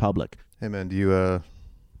Raptors Republic. Hey, man, do you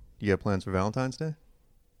have plans for Valentine's Day?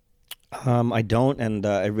 I don't, and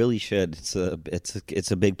I really should. It's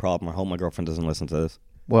a big problem. I hope my girlfriend doesn't listen to this.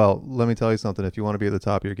 Well, let me tell you something. If you want to be at the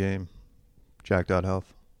top of your game,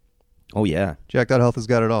 Jack.Health. Oh, yeah. Jack.Health has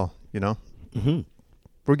got it all, you know? Mm-hmm.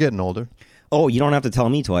 We're getting older. Oh, you don't have to tell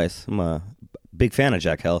me twice. I'm a big fan of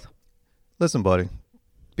Jack Health. Listen, buddy,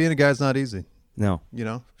 being a guy's not easy, No, you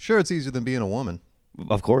know? Sure, it's easier than being a woman,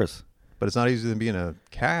 of course. but it's not easier than being a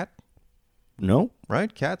cat, No?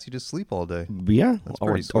 right? Cats, you just sleep all day. Yeah. That's Or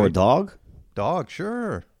pretty a sweet. dog. Dog,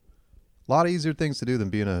 sure. A lot of easier things to do than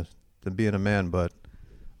being a man, but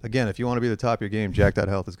again, if you want to be at the top of your game,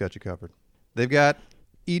 Jack.Health has got you covered. They've got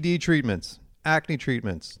ED treatments, acne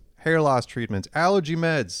treatments, hair loss treatments, allergy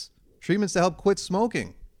meds, treatments to help quit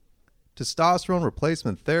smoking, testosterone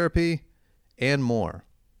replacement therapy, and more.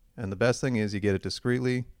 And the best thing is you get it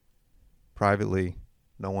discreetly, privately.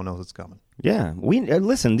 No one knows it's coming. Yeah.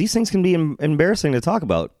 Listen, these things can be embarrassing to talk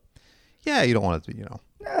about. Yeah, you don't want it to, you know.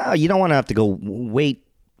 No, you don't want to have to go wait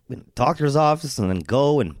in the doctor's office and then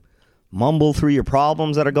go and mumble through your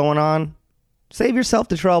problems that are going on. Save yourself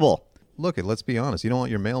the trouble. Look, let's be honest. You don't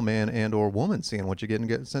want your mailman and or woman seeing what you're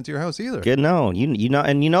getting sent to your house either. Good, no. You know,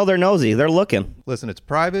 and you know they're nosy. They're looking. Listen, it's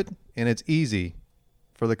private and it's easy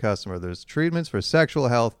for the customer. There's treatments for sexual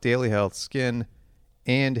health, daily health, skin,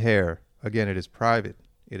 and hair. Again, it is private.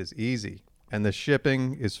 It is easy. And the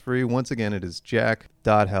shipping is free. Once again, it is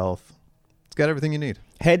Jack.Health. It's got everything you need.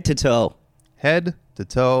 Head to toe. Head to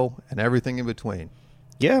toe and everything in between.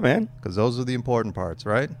 Yeah, man. Because those are the important parts,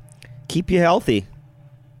 right? Keep you healthy.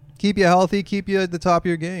 Keep you healthy. Keep you at the top of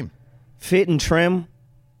your game. Fit and trim.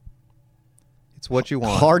 It's what you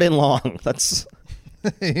want. Hard and long. That's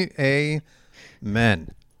Amen.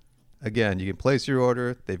 Again, you can place your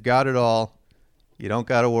order. They've got it all. You don't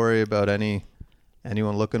got to worry about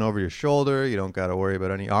anyone looking over your shoulder. You don't got to worry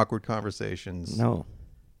about any awkward conversations. no.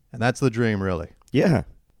 And that's the dream, really. Yeah.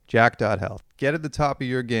 Jack.health. Get at the top of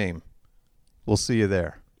your game. We'll see you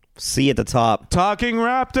there. See you at the top. Talking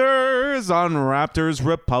Raptors on Raptors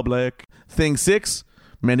Republic. Thing 6,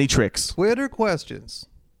 many tricks. Twitter questions.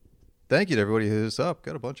 Thank you to everybody who hit us up.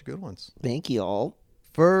 Got a bunch of good ones. Thank you all.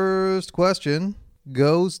 First question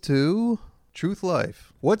goes to Truth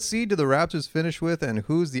Life. What seed do the Raptors finish with, and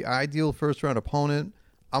who's the ideal first-round opponent?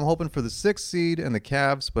 I'm hoping for the 6th seed and the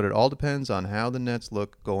Cavs, but it all depends on how the Nets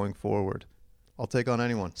look going forward. I'll take on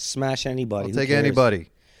anyone. Smash anybody. I'll Who take cares? anybody.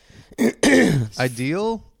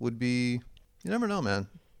 Ideal would be, you never know, man.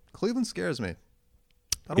 Cleveland scares me.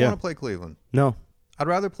 I don't Yeah. want to play Cleveland. No. I'd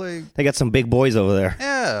rather play, They got some big boys over there.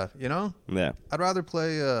 yeah, you know? Yeah. I'd rather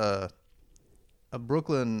play a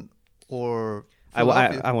Brooklyn or I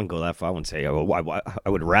Philadelphia. wouldn't go that far. I wouldn't say I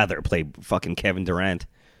would rather play fucking Kevin Durant.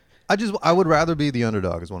 I would rather be the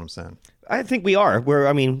underdog is what I'm saying. I think we are. We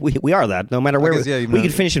are that. No matter where guess, yeah, even we though-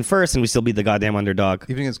 could finish in first and we still be the goddamn underdog.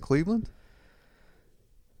 Even against Cleveland?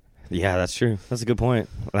 Yeah, that's true. That's a good point.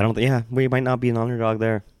 Yeah, we might not be an underdog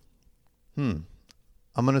there. I'm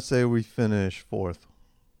going to say we finish 4th.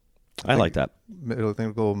 I like that. I think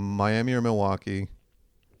we'll go Miami or Milwaukee,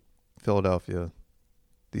 Philadelphia,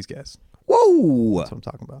 these guys. Whoa! That's what I'm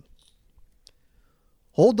talking about.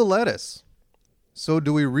 Hold the lettuce. So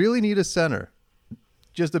do we really need a center?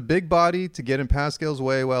 Just a big body to get in Pascal's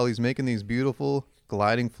way while he's making these beautiful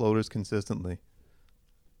gliding floaters consistently.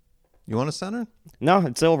 You want a center? No,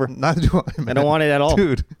 it's over. Neither do I, man. I don't want it at all.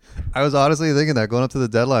 Dude, I was honestly thinking that going up to the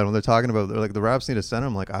deadline when they're talking about, they're like, the Raps need a center.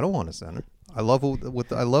 I'm like, I don't want a center. I love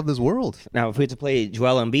I love this world. Now, if we had to play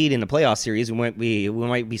Joel Embiid in the playoff series, we might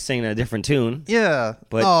be singing a different tune. Yeah.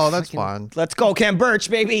 But that's fine. Let's go, Ken Birch,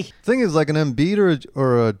 baby. Thing is, like an Embiid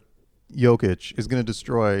or a Jokic is going to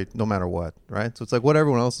destroy no matter what, right? So it's like what's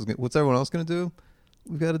everyone else going to do?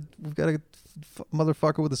 We've got a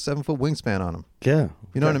motherfucker with a 7-foot wingspan on him. Yeah.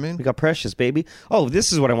 You know what I mean? We got Precious, baby. Oh,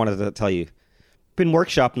 this is what I wanted to tell you. Been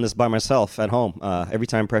workshopping this by myself at home. Every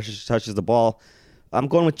time Precious touches the ball, I'm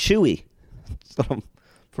going with Chewy. So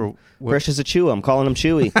For what? Precious a Chew. I'm calling him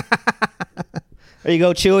Chewy. There you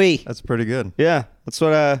go, Chewy. That's pretty good. Yeah, that's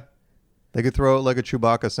what. They could throw out like a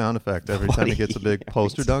Chewbacca sound effect every time he gets a big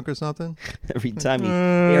poster dunk or something. Every time he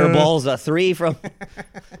airballs a 3 from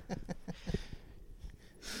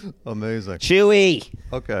Amazing. Chewy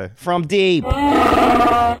Okay. from deep.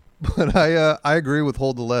 But I agree with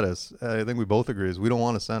hold the lettuce. I think we both agree is we don't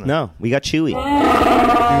want a center. No, we got Chewy.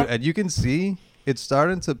 Dude, and you can see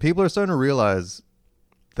people are starting to realize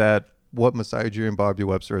that what Masai Ujiri and Bobby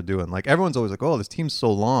Webster are doing. Like everyone's always like, oh, this team's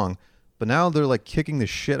so long. But now they're like kicking the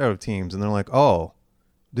shit out of teams and they're like, oh,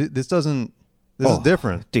 this is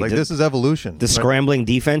different. Dude, like this is evolution. The Right? scrambling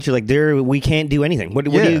defense, you're like, we can't do anything. What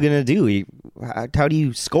are you going to do? How do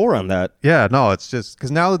you score on that? Yeah, no, it's just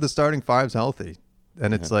because now that the starting five's healthy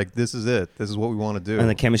and it's like, this is it. This is what we want to do. And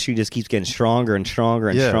the chemistry just keeps getting stronger and stronger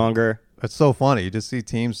and stronger. It's so funny. You just see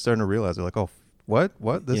teams starting to realize they're like, oh, what?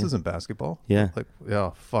 This Yeah. isn't basketball. Yeah. Like,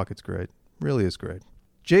 yeah, fuck, it's great. Really is great.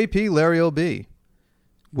 JP Larry OB.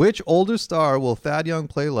 Which older star will Thad Young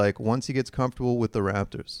play like once he gets comfortable with the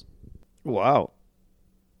Raptors? Wow.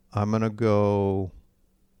 I'm going to go.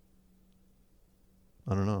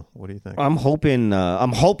 I don't know. What do you think? I'm hoping. I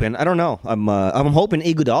don't know. I'm hoping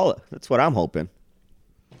Iguodala. That's what I'm hoping.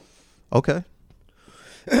 Okay.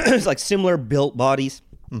 It's like similar built bodies.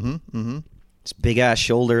 It's big ass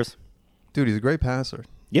shoulders. Dude, he's a great passer.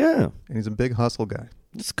 Yeah. And he's a big hustle guy.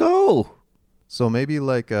 Let's go. So maybe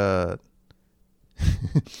like I'm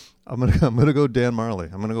gonna go Dan Marley.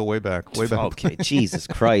 I'm gonna go way back. Okay, Jesus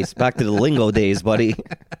Christ. Back to the lingo days, buddy.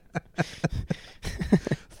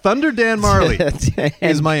 Thunder Dan Marley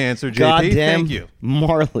is my answer, JP. Goddamn Thank you.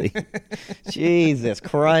 Marley. Jesus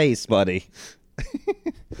Christ, buddy.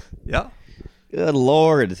 Yeah. Good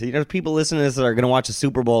Lord. You know, people listening to this are going to watch the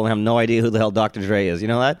Super Bowl and have no idea who the hell Dr. Dre is. You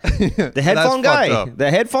know that? The headphone That's fucked guy. up. The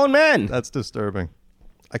headphone man. That's disturbing.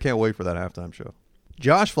 I can't wait for that halftime show.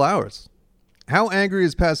 Josh Flowers. How angry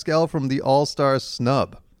is Pascal from the All-Star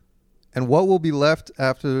snub? And what will be left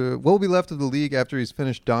of the league after he's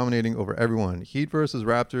finished dominating over everyone? Heat versus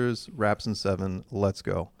Raptors, Raps in 7. Let's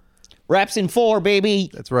go. Raps in 4, baby.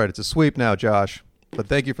 That's right. It's a sweep now, Josh. But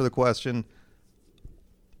thank you for the question.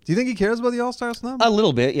 Do you think he cares about the All-Star snub? A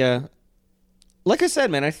little bit, yeah. Like I said,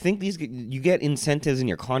 man, I think you get incentives in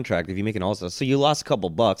your contract if you make an All-Star. So you lost a couple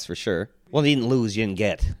bucks for sure. Well, you didn't lose, you didn't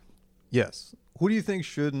get. Yes. Who do you think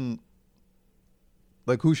shouldn't?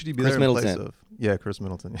 Like, who should he be Chris there in place Middleton. of? Yeah, Chris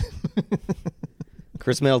Middleton.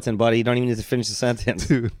 Chris Middleton, buddy. You don't even need to finish the sentence.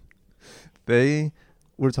 Dude, they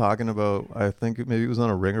were talking about, I think maybe it was on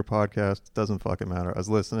a Ringer podcast. Doesn't fucking matter. I was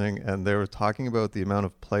listening, and they were talking about the amount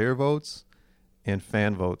of player votes in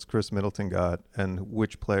fan votes Chris Middleton got and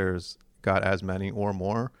which players got as many or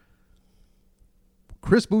more,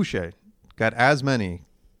 Chris Boucher got as many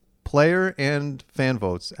player and fan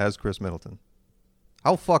votes as Chris Middleton.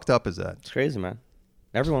 How fucked up is that? It's crazy, man.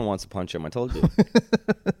 Everyone wants to punch him. I told you.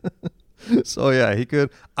 So yeah, he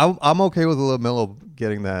could. I'm okay with LaMelo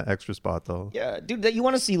getting that extra spot though. Yeah, dude, you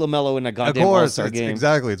want to see LaMelo in a goddamn Of course, All-Star game.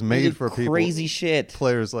 exactly. It's made for people, crazy shit.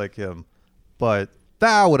 players like him. But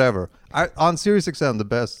whatever. On Sirius XM, the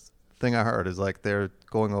best thing I heard is like they're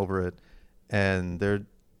going over it, and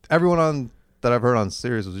everyone on that I've heard on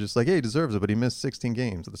Sirius was just like, "Hey, he deserves it," but he missed 16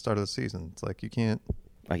 games at the start of the season. It's like you can't.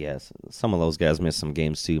 I guess some of those guys missed some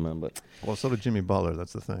games too, man. But Well, so did Jimmy Butler.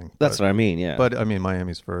 That's the thing. that's what I mean. Yeah, But I mean,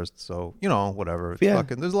 Miami's first, so whatever. It's Yeah.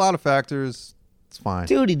 there's a lot of factors. It's fine.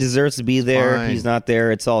 dude, he deserves to be there. fine. He's not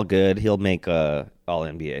there. It's all good. He'll make All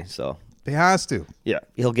NBA. So He has to. yeah,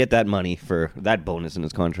 he'll get that money for that bonus in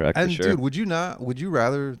his contract And for sure. dude, would you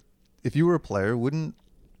rather, if you were a player,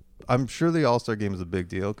 I'm sure the All-Star game is a big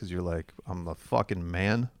deal because you're like, I'm a fucking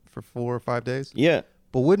man for 4 or 5 days. yeah,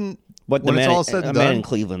 But when but the it's man, all said a and man done, in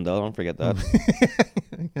Cleveland though. Don't forget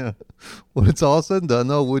that. yeah, when it's all said and done,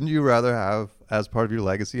 though, wouldn't you rather have as part of your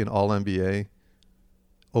legacy an All-NBA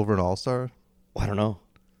over an All-Star? I don't know.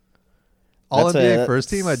 All-NBA first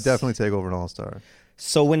team, I'd definitely take over an All-Star.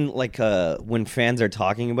 So when fans are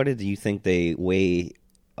talking about it, do you think they weigh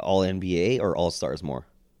All NBA or All Stars more?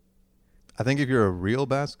 I think if you're a real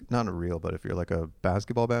not a real, but if you're like a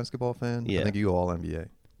basketball fan, Yeah. I think you go All-NBA.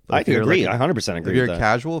 But I if can you're agree. like I 100% agree If you're with a that.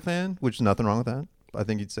 casual fan, which is nothing wrong with that, I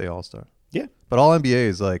think you'd say All-Star. Yeah. But All-NBA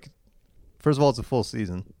is like, first of all, it's a full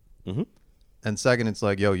season. Mhm. And second, it's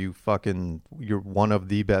like, yo, you're one of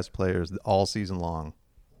the best players all season long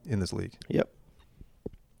in this league. Yep.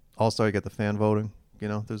 All-Star, you get the fan voting.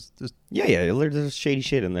 There's Yeah. There's shady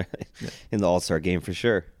shit in there in the All Star game for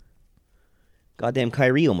sure. Goddamn,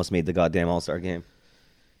 Kyrie almost made the goddamn All Star game.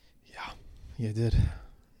 Yeah, it did.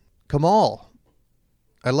 Kamal.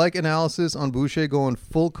 I like analysis on Boucher going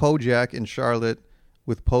full Kojak in Charlotte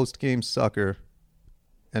with post-game sucker.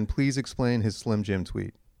 And please explain his Slim Jim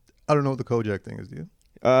tweet. I don't know what the Kojak thing is, do you?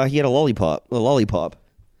 He had a lollipop.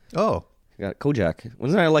 Oh. Got Kojak.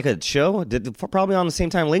 Wasn't that like a show? Probably on the same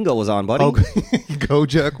time Lingo was on, buddy. Oh,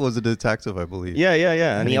 Kojak was a detective, I believe. Yeah.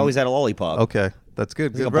 And he always had a lollipop. Okay. That's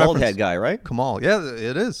good. He's Good a bald reference. head guy, right? Kamal. Yeah,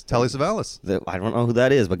 it is. Telly Savalas. I don't know who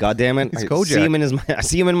that is, but goddamn it, It's I Kojak.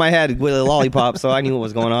 see him in my head with a lollipop, so I knew what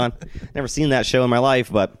was going on. Never seen that show in my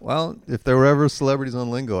life, but Well, if there were ever celebrities on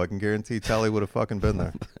Lingo, I can guarantee Telly would have fucking been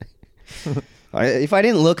there. if I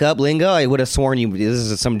didn't look up Lingo, I would have sworn this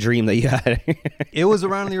is some dream that you had. It was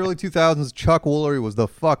around in the early 2000s. Chuck Woolery was the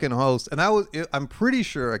fucking host. And I'm pretty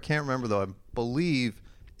sure, I can't remember though, I believe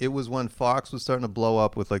it was when Fox was starting to blow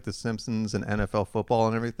up with like The Simpsons and NFL football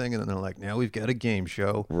and everything. And then they're like, now we've got a game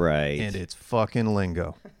show. Right. And it's fucking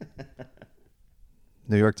Lingo.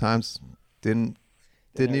 New York Times didn't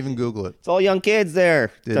even Google it. It's all young kids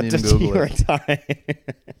there. Didn't That even just Google your it. time.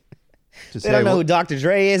 Just They don't say, know well, who Dr.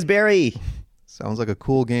 Dre is, Barry. sounds like a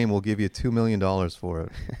cool game. We'll give you $2 million for it.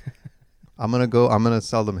 I'm gonna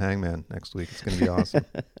sell them Hangman next week. It's gonna be awesome.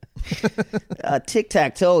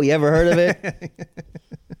 Tic-tac-toe. You ever heard of it?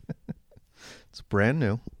 It's brand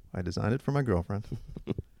new. I designed it for my girlfriend.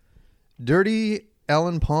 Dirty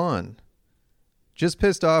Ellen Pond. Just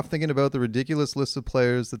pissed off thinking about the ridiculous list of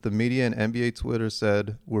players that the media and NBA Twitter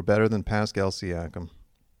said were better than Pascal Siakam.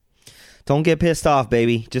 Don't get pissed off,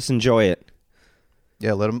 baby. Just enjoy it.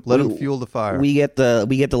 Yeah, let him fuel the fire. We get the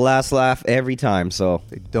last laugh every time, so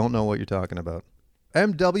They don't know what you're talking about.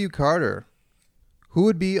 M.W. Carter. Who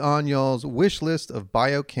would be on y'all's wish list of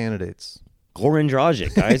buyout candidates? Goran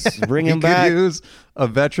Dragic, guys. Bring He him could back. use a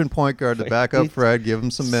veteran point guard to back up Fred, give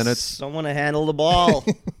him some minutes. Someone to handle the ball.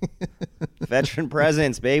 Veteran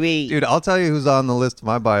presence, baby. Dude, I'll tell you who's on the list of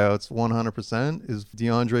my buyouts 100% is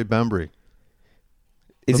DeAndre Bembry.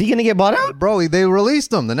 Is he going to get bought out? Bro, they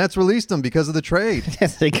released him. The Nets released him because of the trade.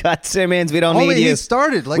 They got Simmons. We don't Only need you. he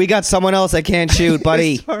started. Like, We got someone else that can't shoot,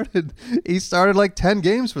 buddy. he started like 10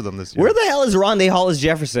 games for them this year. Where the hell is Rondé Hollis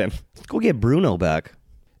Jefferson? Let's go get Bruno back.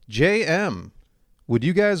 JM, would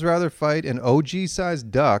you guys rather fight an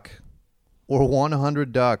OG-sized duck or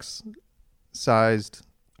 100 ducks-sized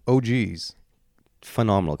OGs?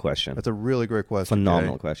 Phenomenal question. That's a really great question.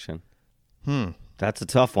 Phenomenal Jay. question. That's a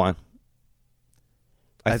tough one.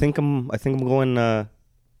 I think I'm going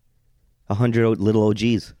 100 little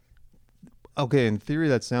OGs. Okay, in theory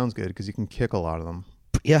that sounds good because you can kick a lot of them,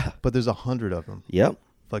 Yeah. but there's 100 of them. Yep.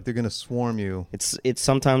 Like they're gonna swarm you. It's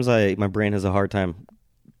sometimes my brain has a hard time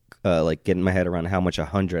like getting my head around how much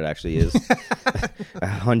 100 actually is.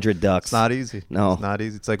 100 ducks. It's not easy. No. It's not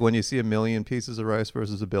easy. It's like when you see 1 million pieces of rice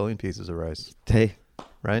versus 1 billion pieces of rice, Hey,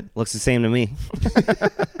 right? looks the same to me.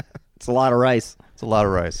 It's a lot of rice. It's a lot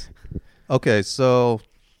of rice. Okay, so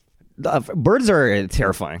Birds are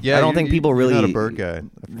terrifying. yeah, I don't think people really You're not a bird guy.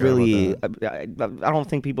 I forgot really. about that. I don't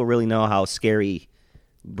think people really know how scary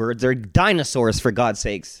birds are. Dinosaurs, for God's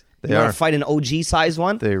sakes. They You want are. to fight an OG size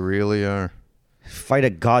one? They really are. Fight a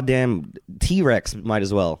goddamn T-Rex, might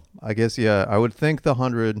as well. I guess, yeah. I would think the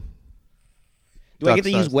 100. Do I get to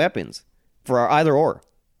duck use size. weapons for either or?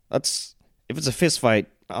 That's if it's a fist fight.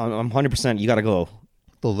 I'm 100%. You got to go.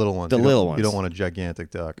 The little ones. The You little don't- ones. You don't want a gigantic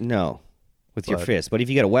duck. No, with your But- fist. But if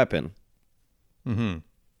you get a weapon,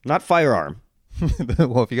 not firearm.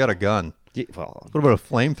 Well, if you got a gun. Well, What about a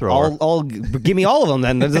flamethrower? give me all of them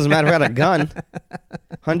then. It doesn't matter if I got a gun.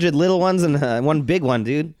 100 little ones and one big one,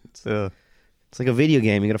 dude. It's like a video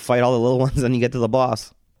game. You got to fight all the little ones, then you get to the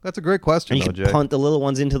boss, That's a great question, and you though, can Jay. punt the little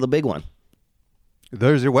ones into the big one.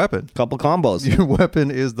 There's your weapon. Couple combos. Your weapon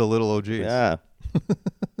is the little OGs. Yeah.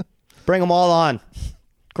 Bring them all on.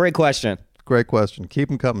 Great question. Great question. Keep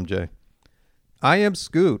them coming, Jay. I am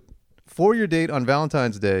Scoot. For your date on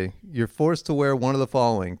Valentine's Day, you're forced to wear one of the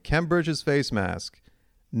following: Ken Burch's face mask,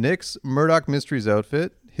 Nick's Murdoch Mysteries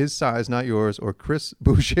outfit, his size, not yours, or Chris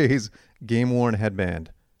Boucher's game-worn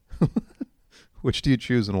headband. Which do you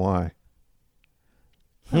choose and why?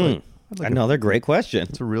 Another great question.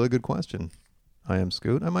 It's a really good question. I am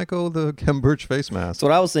Scoot. I might go the Ken Burch face mask. That's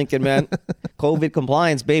what I was thinking, man. COVID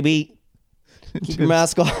compliance, baby. Keep your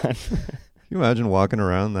mask on. Can you imagine walking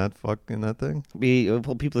around that thing?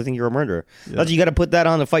 People think you're a murderer. That's, you got to put that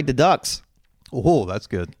on to fight the ducks. Oh, that's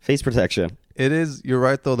good. Face protection. It is. You're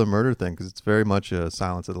right, though, the murder thing, because it's very much a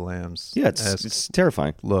Silence of the Lambs. Yeah, it's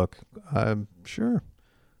terrifying. Look, I'm sure.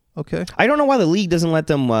 Okay. I don't know why the league doesn't let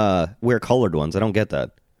them wear colored ones. I don't get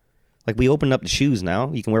that. Like, we opened up the shoes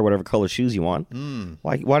now. You can wear whatever color shoes you want.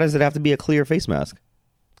 Why does it have to be a clear face mask?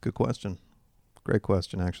 Good question. Great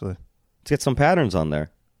question, actually. Let's get some patterns on there.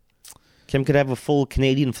 Kim could have a full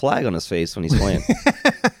Canadian flag on his face when he's playing.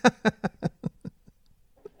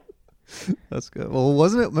 That's good. Well,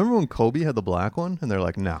 wasn't it? Remember when Kobe had the black one, and they're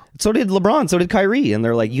like, "No." So did LeBron. So did Kyrie. And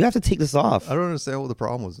they're like, you have to take this off. I don't understand what the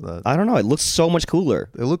problem was with that. I don't know. It looks so much cooler.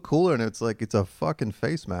 They look cooler, and it's like it's a fucking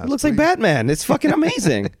face mask. It looks like Batman. It's fucking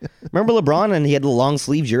amazing. Remember LeBron and he had the long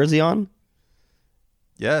sleeve jersey on?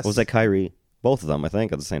 Yes. Or was that Kyrie? Both of them, I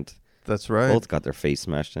think, at the same time. That's right. Both got their face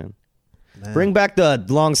smashed in. Bring back the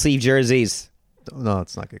long sleeve jerseys. No,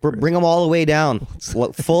 it's not good. Bring them all the way down.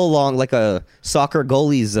 Full long, like a soccer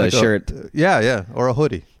goalie's shirt. Yeah, or a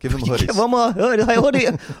hoodie. Give them hoodies. Give him a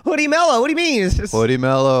hoodie mellow. What do you mean? It's just- Hoodie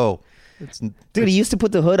mellow. Dude, he used to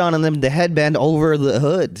put the hood on and then the headband over the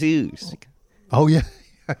hood, too. Oh yeah,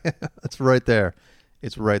 that's right there.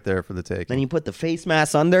 It's right there for the taking. Then you put the face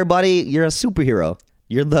mask on there, buddy. You're a superhero.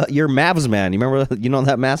 You're Mavs man. You remember? You know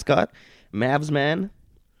that mascot, Mavs man.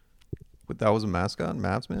 But that was a mascot,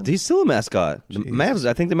 Mavs man. He's still a mascot. The Jesus. Mavs.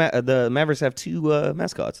 I think the Mavericks have two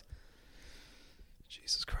mascots.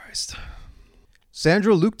 Jesus Christ.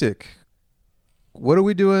 Sandro Luktic. What are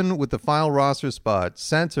we doing with the final roster spot?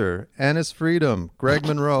 Center, Ennis Freedom, Greg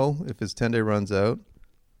Monroe, if his 10-day runs out.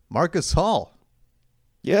 Marcus Hall.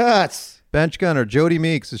 Yes. Bench gunner, Jody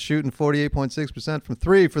Meeks is shooting 48.6% from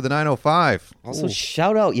 3 for the 905. Also,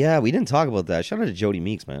 shout out. Yeah, we didn't talk about that. Shout out to Jody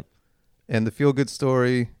Meeks, man. And the feel-good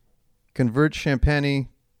story, convert Champagne,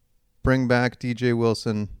 bring back DJ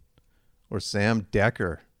Wilson, or Sam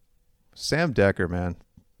Decker. Sam Decker, man.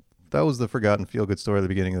 That was the forgotten feel-good story at the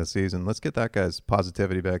beginning of the season. Let's get that guy's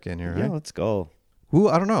positivity back in here, right? Yeah, let's go. Who?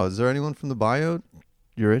 I don't know. Is there anyone from the buyout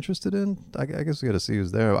you're interested in? I guess we got to see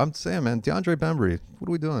who's there. I'm saying, man, DeAndre Bembry. What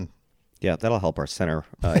are we doing? Yeah, that'll help our center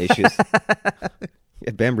issues.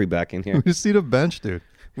 Get Bembry back in here. We just need a bench, dude.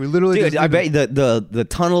 We literally Dude, just I need bet the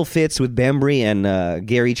tunnel fits with Bembry and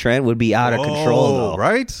Gary Trent would be out of control, though.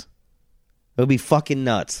 Right? It would be fucking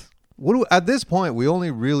nuts. At this point, we only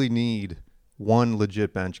really need one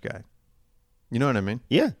legit bench guy. You know what I mean?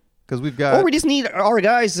 Yeah. Because we've got... Or we just need our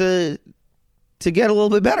guys to get a little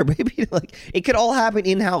bit better, baby. Like, it could all happen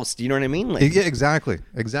in-house. Do you know what I mean? Like, Yeah, exactly.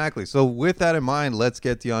 So with that in mind, let's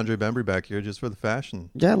get DeAndre Bembry back here just for the fashion.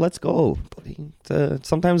 yeah, let's go, buddy.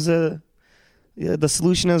 Sometimes the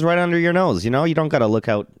solution is right under your nose. You know, you don't got to look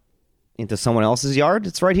out into someone else's yard.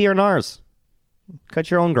 It's right here in ours.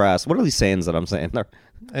 Cut your own grass. What are these sayings that I'm saying?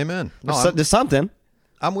 Amen. No, There's something.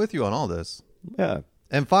 I'm with you on all this. Yeah.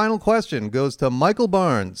 And final question goes to Michael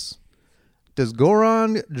Barnes. Does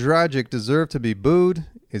Goran Dragic deserve to be booed?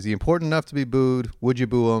 Is he important enough to be booed? Would you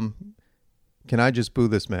boo him? Can I just boo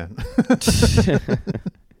this man?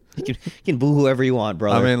 You can boo whoever you want,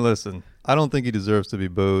 brother. I mean, listen, I don't think he deserves to be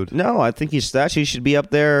booed. No, I think his statue should be up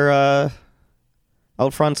there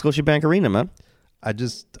out front Scotiabank Arena, man. I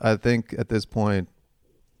think at this point,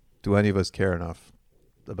 do any of us care enough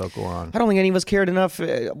about Goran? I don't think any of us cared enough.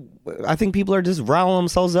 I think people are just riling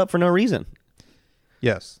themselves up for no reason.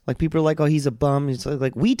 Yes. Like, people are like, oh, he's a bum. It's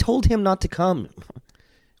like, we told him not to come.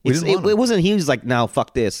 It wasn't he was like, no,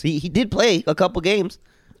 fuck this. He did play a couple games.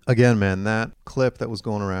 Again, man, that clip that was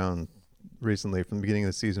going around recently from the beginning of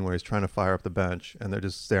the season where he's trying to fire up the bench and they're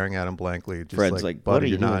just staring at him blankly. Just Fred's like, what buddy, are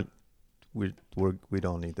you you're doing? not. We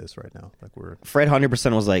don't need this right now. Like Fred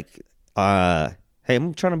 100% was like, hey,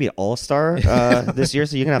 I'm trying to be an all-star this year,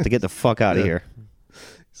 so you're gonna have to get the fuck out of here.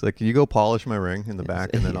 He's like, can you go polish my ring in the back,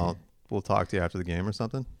 and then we'll talk to you after the game or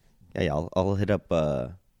something. Yeah, I'll hit up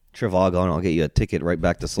Trivago and I'll get you a ticket right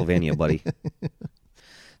back to Slovenia, buddy.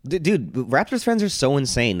 Dude, Raptors fans are so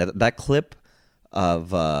insane. That clip of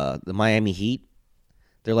the Miami Heat,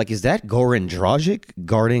 they're like, is that Goran Dragic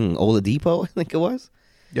guarding Oladipo? I think it was.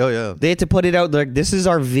 Oh, yeah. They had to put it out. They're like, this is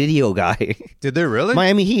our video guy. Did they really?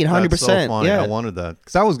 Miami Heat, 100%. That's so funny. Yeah. I wanted that.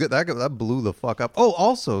 Because that was good. That blew the fuck up. Oh,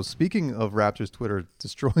 also, speaking of Raptors Twitter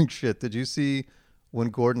destroying shit, did you see when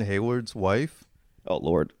Gordon Hayward's wife Oh,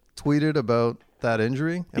 Lord. tweeted about that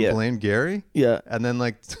injury and blamed Gary? Yeah. And then,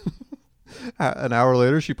 like, an hour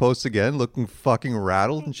later, she posts again looking fucking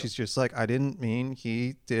rattled. And she's just like, I didn't mean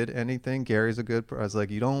he did anything. Gary's a good I was like,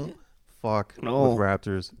 you don't fuck with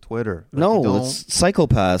Raptors Twitter. Like, No, it's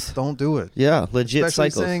psychopaths. Don't do it. Yeah, legit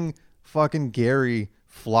Especially psychos. saying fucking Gary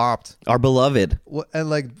flopped. Our beloved. And,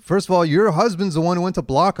 like, first of all, your husband's the one who went to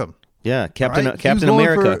block him. Yeah, Captain Right? He was Captain going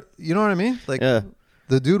America. you know what I mean? Like, Yeah.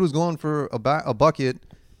 the dude was going for a bucket.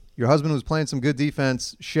 Your husband was playing some good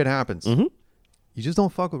defense. Shit happens. Mm-hmm. You just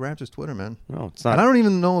don't fuck with Raptors Twitter, man. No, it's not. And I don't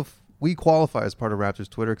even know if we qualify as part of Raptors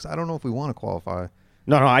Twitter because I don't know if we want to qualify.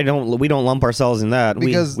 No, I don't. We don't lump ourselves in that.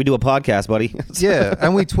 Because- we do a podcast, buddy. Yeah,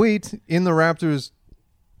 and we tweet in the Raptors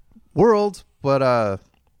world, but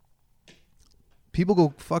people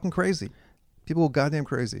go fucking crazy. People go goddamn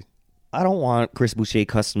crazy. I don't want Chris Boucher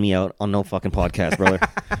cussing me out on no fucking podcast, brother.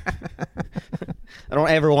 I don't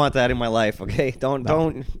ever want that in my life. Okay, don't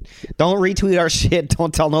retweet our shit.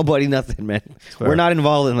 Don't tell nobody nothing, man. We're not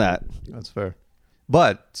involved in that. That's fair.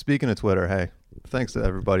 But speaking of Twitter, hey, thanks to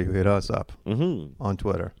everybody who hit us up on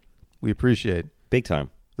Twitter. We appreciate Big time.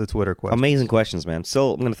 the Twitter questions. Amazing questions, man.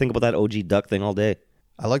 Still, I'm gonna think about that OG Duck thing all day.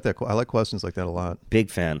 I like that. I like questions like that a lot, Big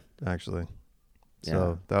fan. actually.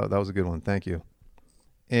 So that was a good one. Thank you.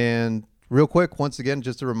 And real quick, once again,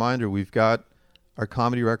 just a reminder, we've got our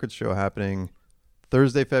Comedy Records show happening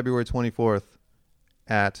Thursday, February 24th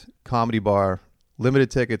at Comedy Bar. Limited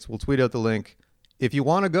tickets. We'll tweet out the link. If you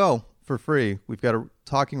want to go for free, we've got a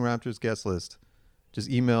Talking Raptors guest list. Just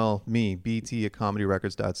email me,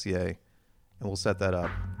 bt@comedyrecords.ca, and we'll set that up.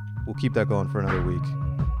 We'll keep that going for another week.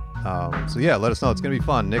 So yeah, let us know. It's going to be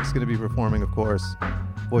fun. Nick's going to be performing, of course.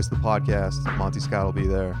 Voice of the podcast. Monty Scott will be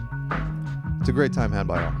there. It's a great time had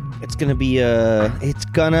by all. It's gonna be a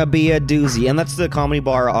doozy, and that's the Comedy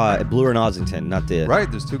Bar at Bloor and Ossington, not the Right,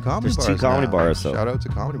 there's two comedy bars. There's two comedy now. bars, so- Shout out to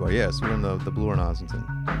Comedy Bar. Yes, we're in the Bloor and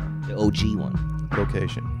Ossington the OG one.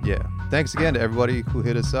 location. Yeah. Thanks again to everybody who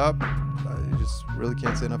hit us up. I just really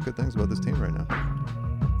can't say enough good things about this team right now.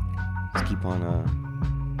 Let's keep on.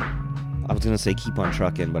 I was gonna say keep on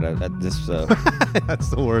trucking, but at this, That's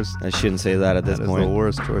the worst. I shouldn't say that at this That is point. the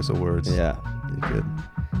worst choice of words. Yeah, You could.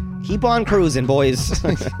 keep on cruising, boys.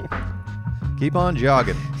 Keep on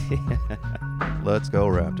jogging. Let's go,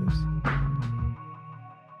 Raptors.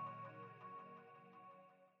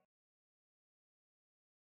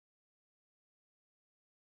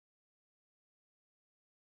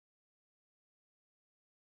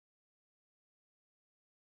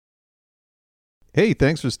 Hey,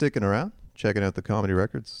 thanks for sticking around, checking out the Comedy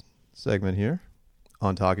Records segment here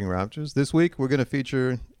on Talking Raptors. This week, we're going to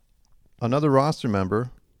feature another roster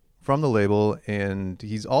member from the label, and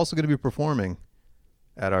he's also going to be performing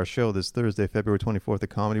at our show this Thursday, February 24th at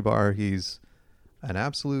Comedy Bar. He's an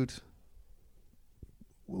absolute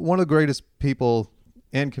one of the greatest people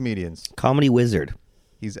and comedians. Comedy wizard.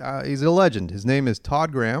 He's a legend. His name is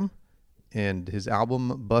Todd Graham, and his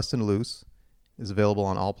album Bustin' Loose is available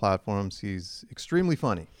on all platforms. He's extremely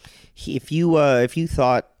funny. If you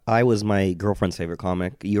thought I was my girlfriend's favorite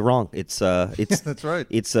comic, you're wrong. It's That's right.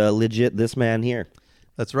 It's legit this man here.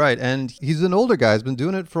 That's right. And he's an older guy. He's been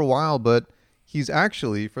doing it for a while, but he's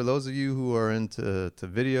actually, for those of you who are into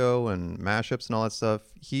video and mashups and all that stuff,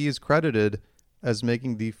 he is credited as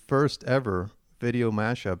making the first ever video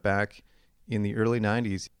mashup back in the early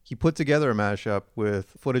 90s. He put together a mashup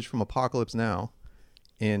with footage from Apocalypse Now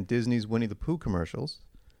and Disney's Winnie the Pooh commercials.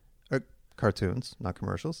 cartoons, not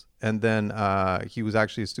commercials. And then he was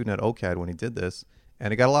actually a student at OCAD when he did this,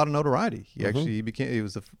 and it got a lot of notoriety. He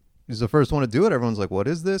was the first one to do it. Everyone's like, "What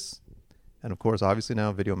is this?" And of course, obviously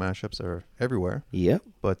now video mashups are everywhere. Yeah.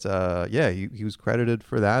 But he was credited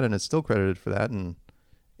for that, and it's still credited for that, and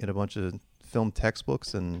in a bunch of film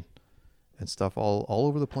textbooks and stuff all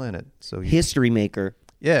over the planet. So history maker.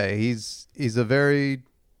 Yeah, he's a very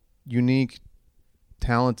unique,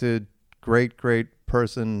 talented, great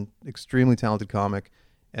person, extremely talented comic.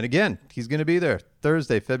 And again, he's going to be there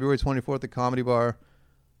Thursday, February 24th at Comedy Bar.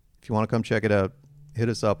 If you want to come check it out, hit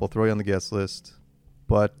us up. We'll throw you on the guest list.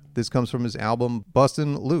 But this comes from his album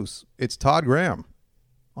Bustin' Loose. It's Todd Graham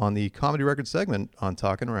on the Comedy Record segment on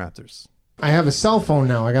Talkin' Raptors. I have a cell phone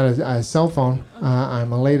now. I got a cell phone.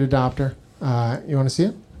 I'm a late adopter. You want to see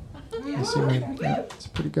it? You see yeah, it's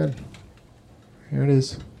pretty good. Here it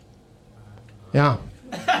is. Yeah.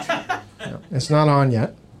 It's not on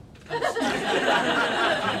yet.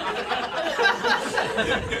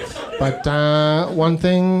 But one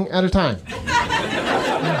thing at a time.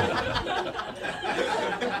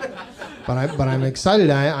 But I'm excited.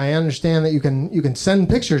 I understand that you can send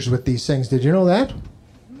pictures with these things. Did you know that?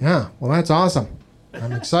 Yeah. Well, that's awesome.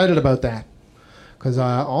 I'm excited about that. Because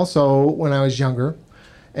also, when I was younger,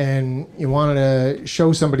 and you wanted to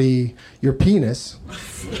show somebody your penis,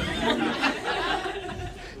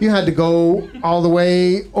 you had to go all the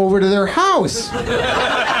way over to their house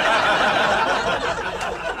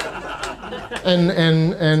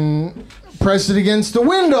and press it against the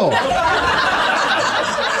window.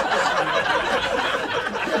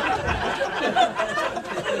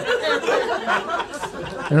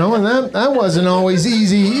 You know, and that wasn't always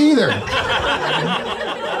easy either.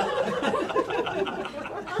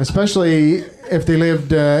 Especially if they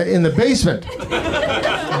lived in the basement.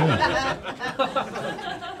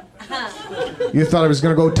 You thought I was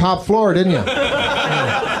going to go top floor, didn't you?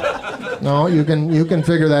 No, you can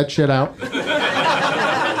figure that shit out.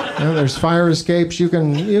 You know, there's fire escapes. You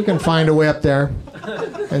can find a way up there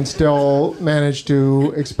and still manage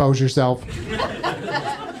to expose yourself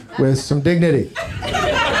with some dignity.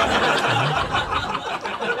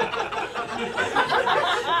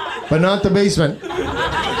 But not the basement.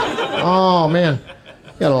 Oh, man.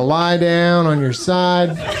 You gotta lie down on your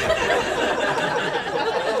side.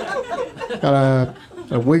 Gotta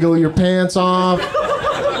wiggle your pants off.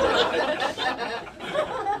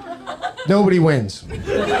 Nobody wins.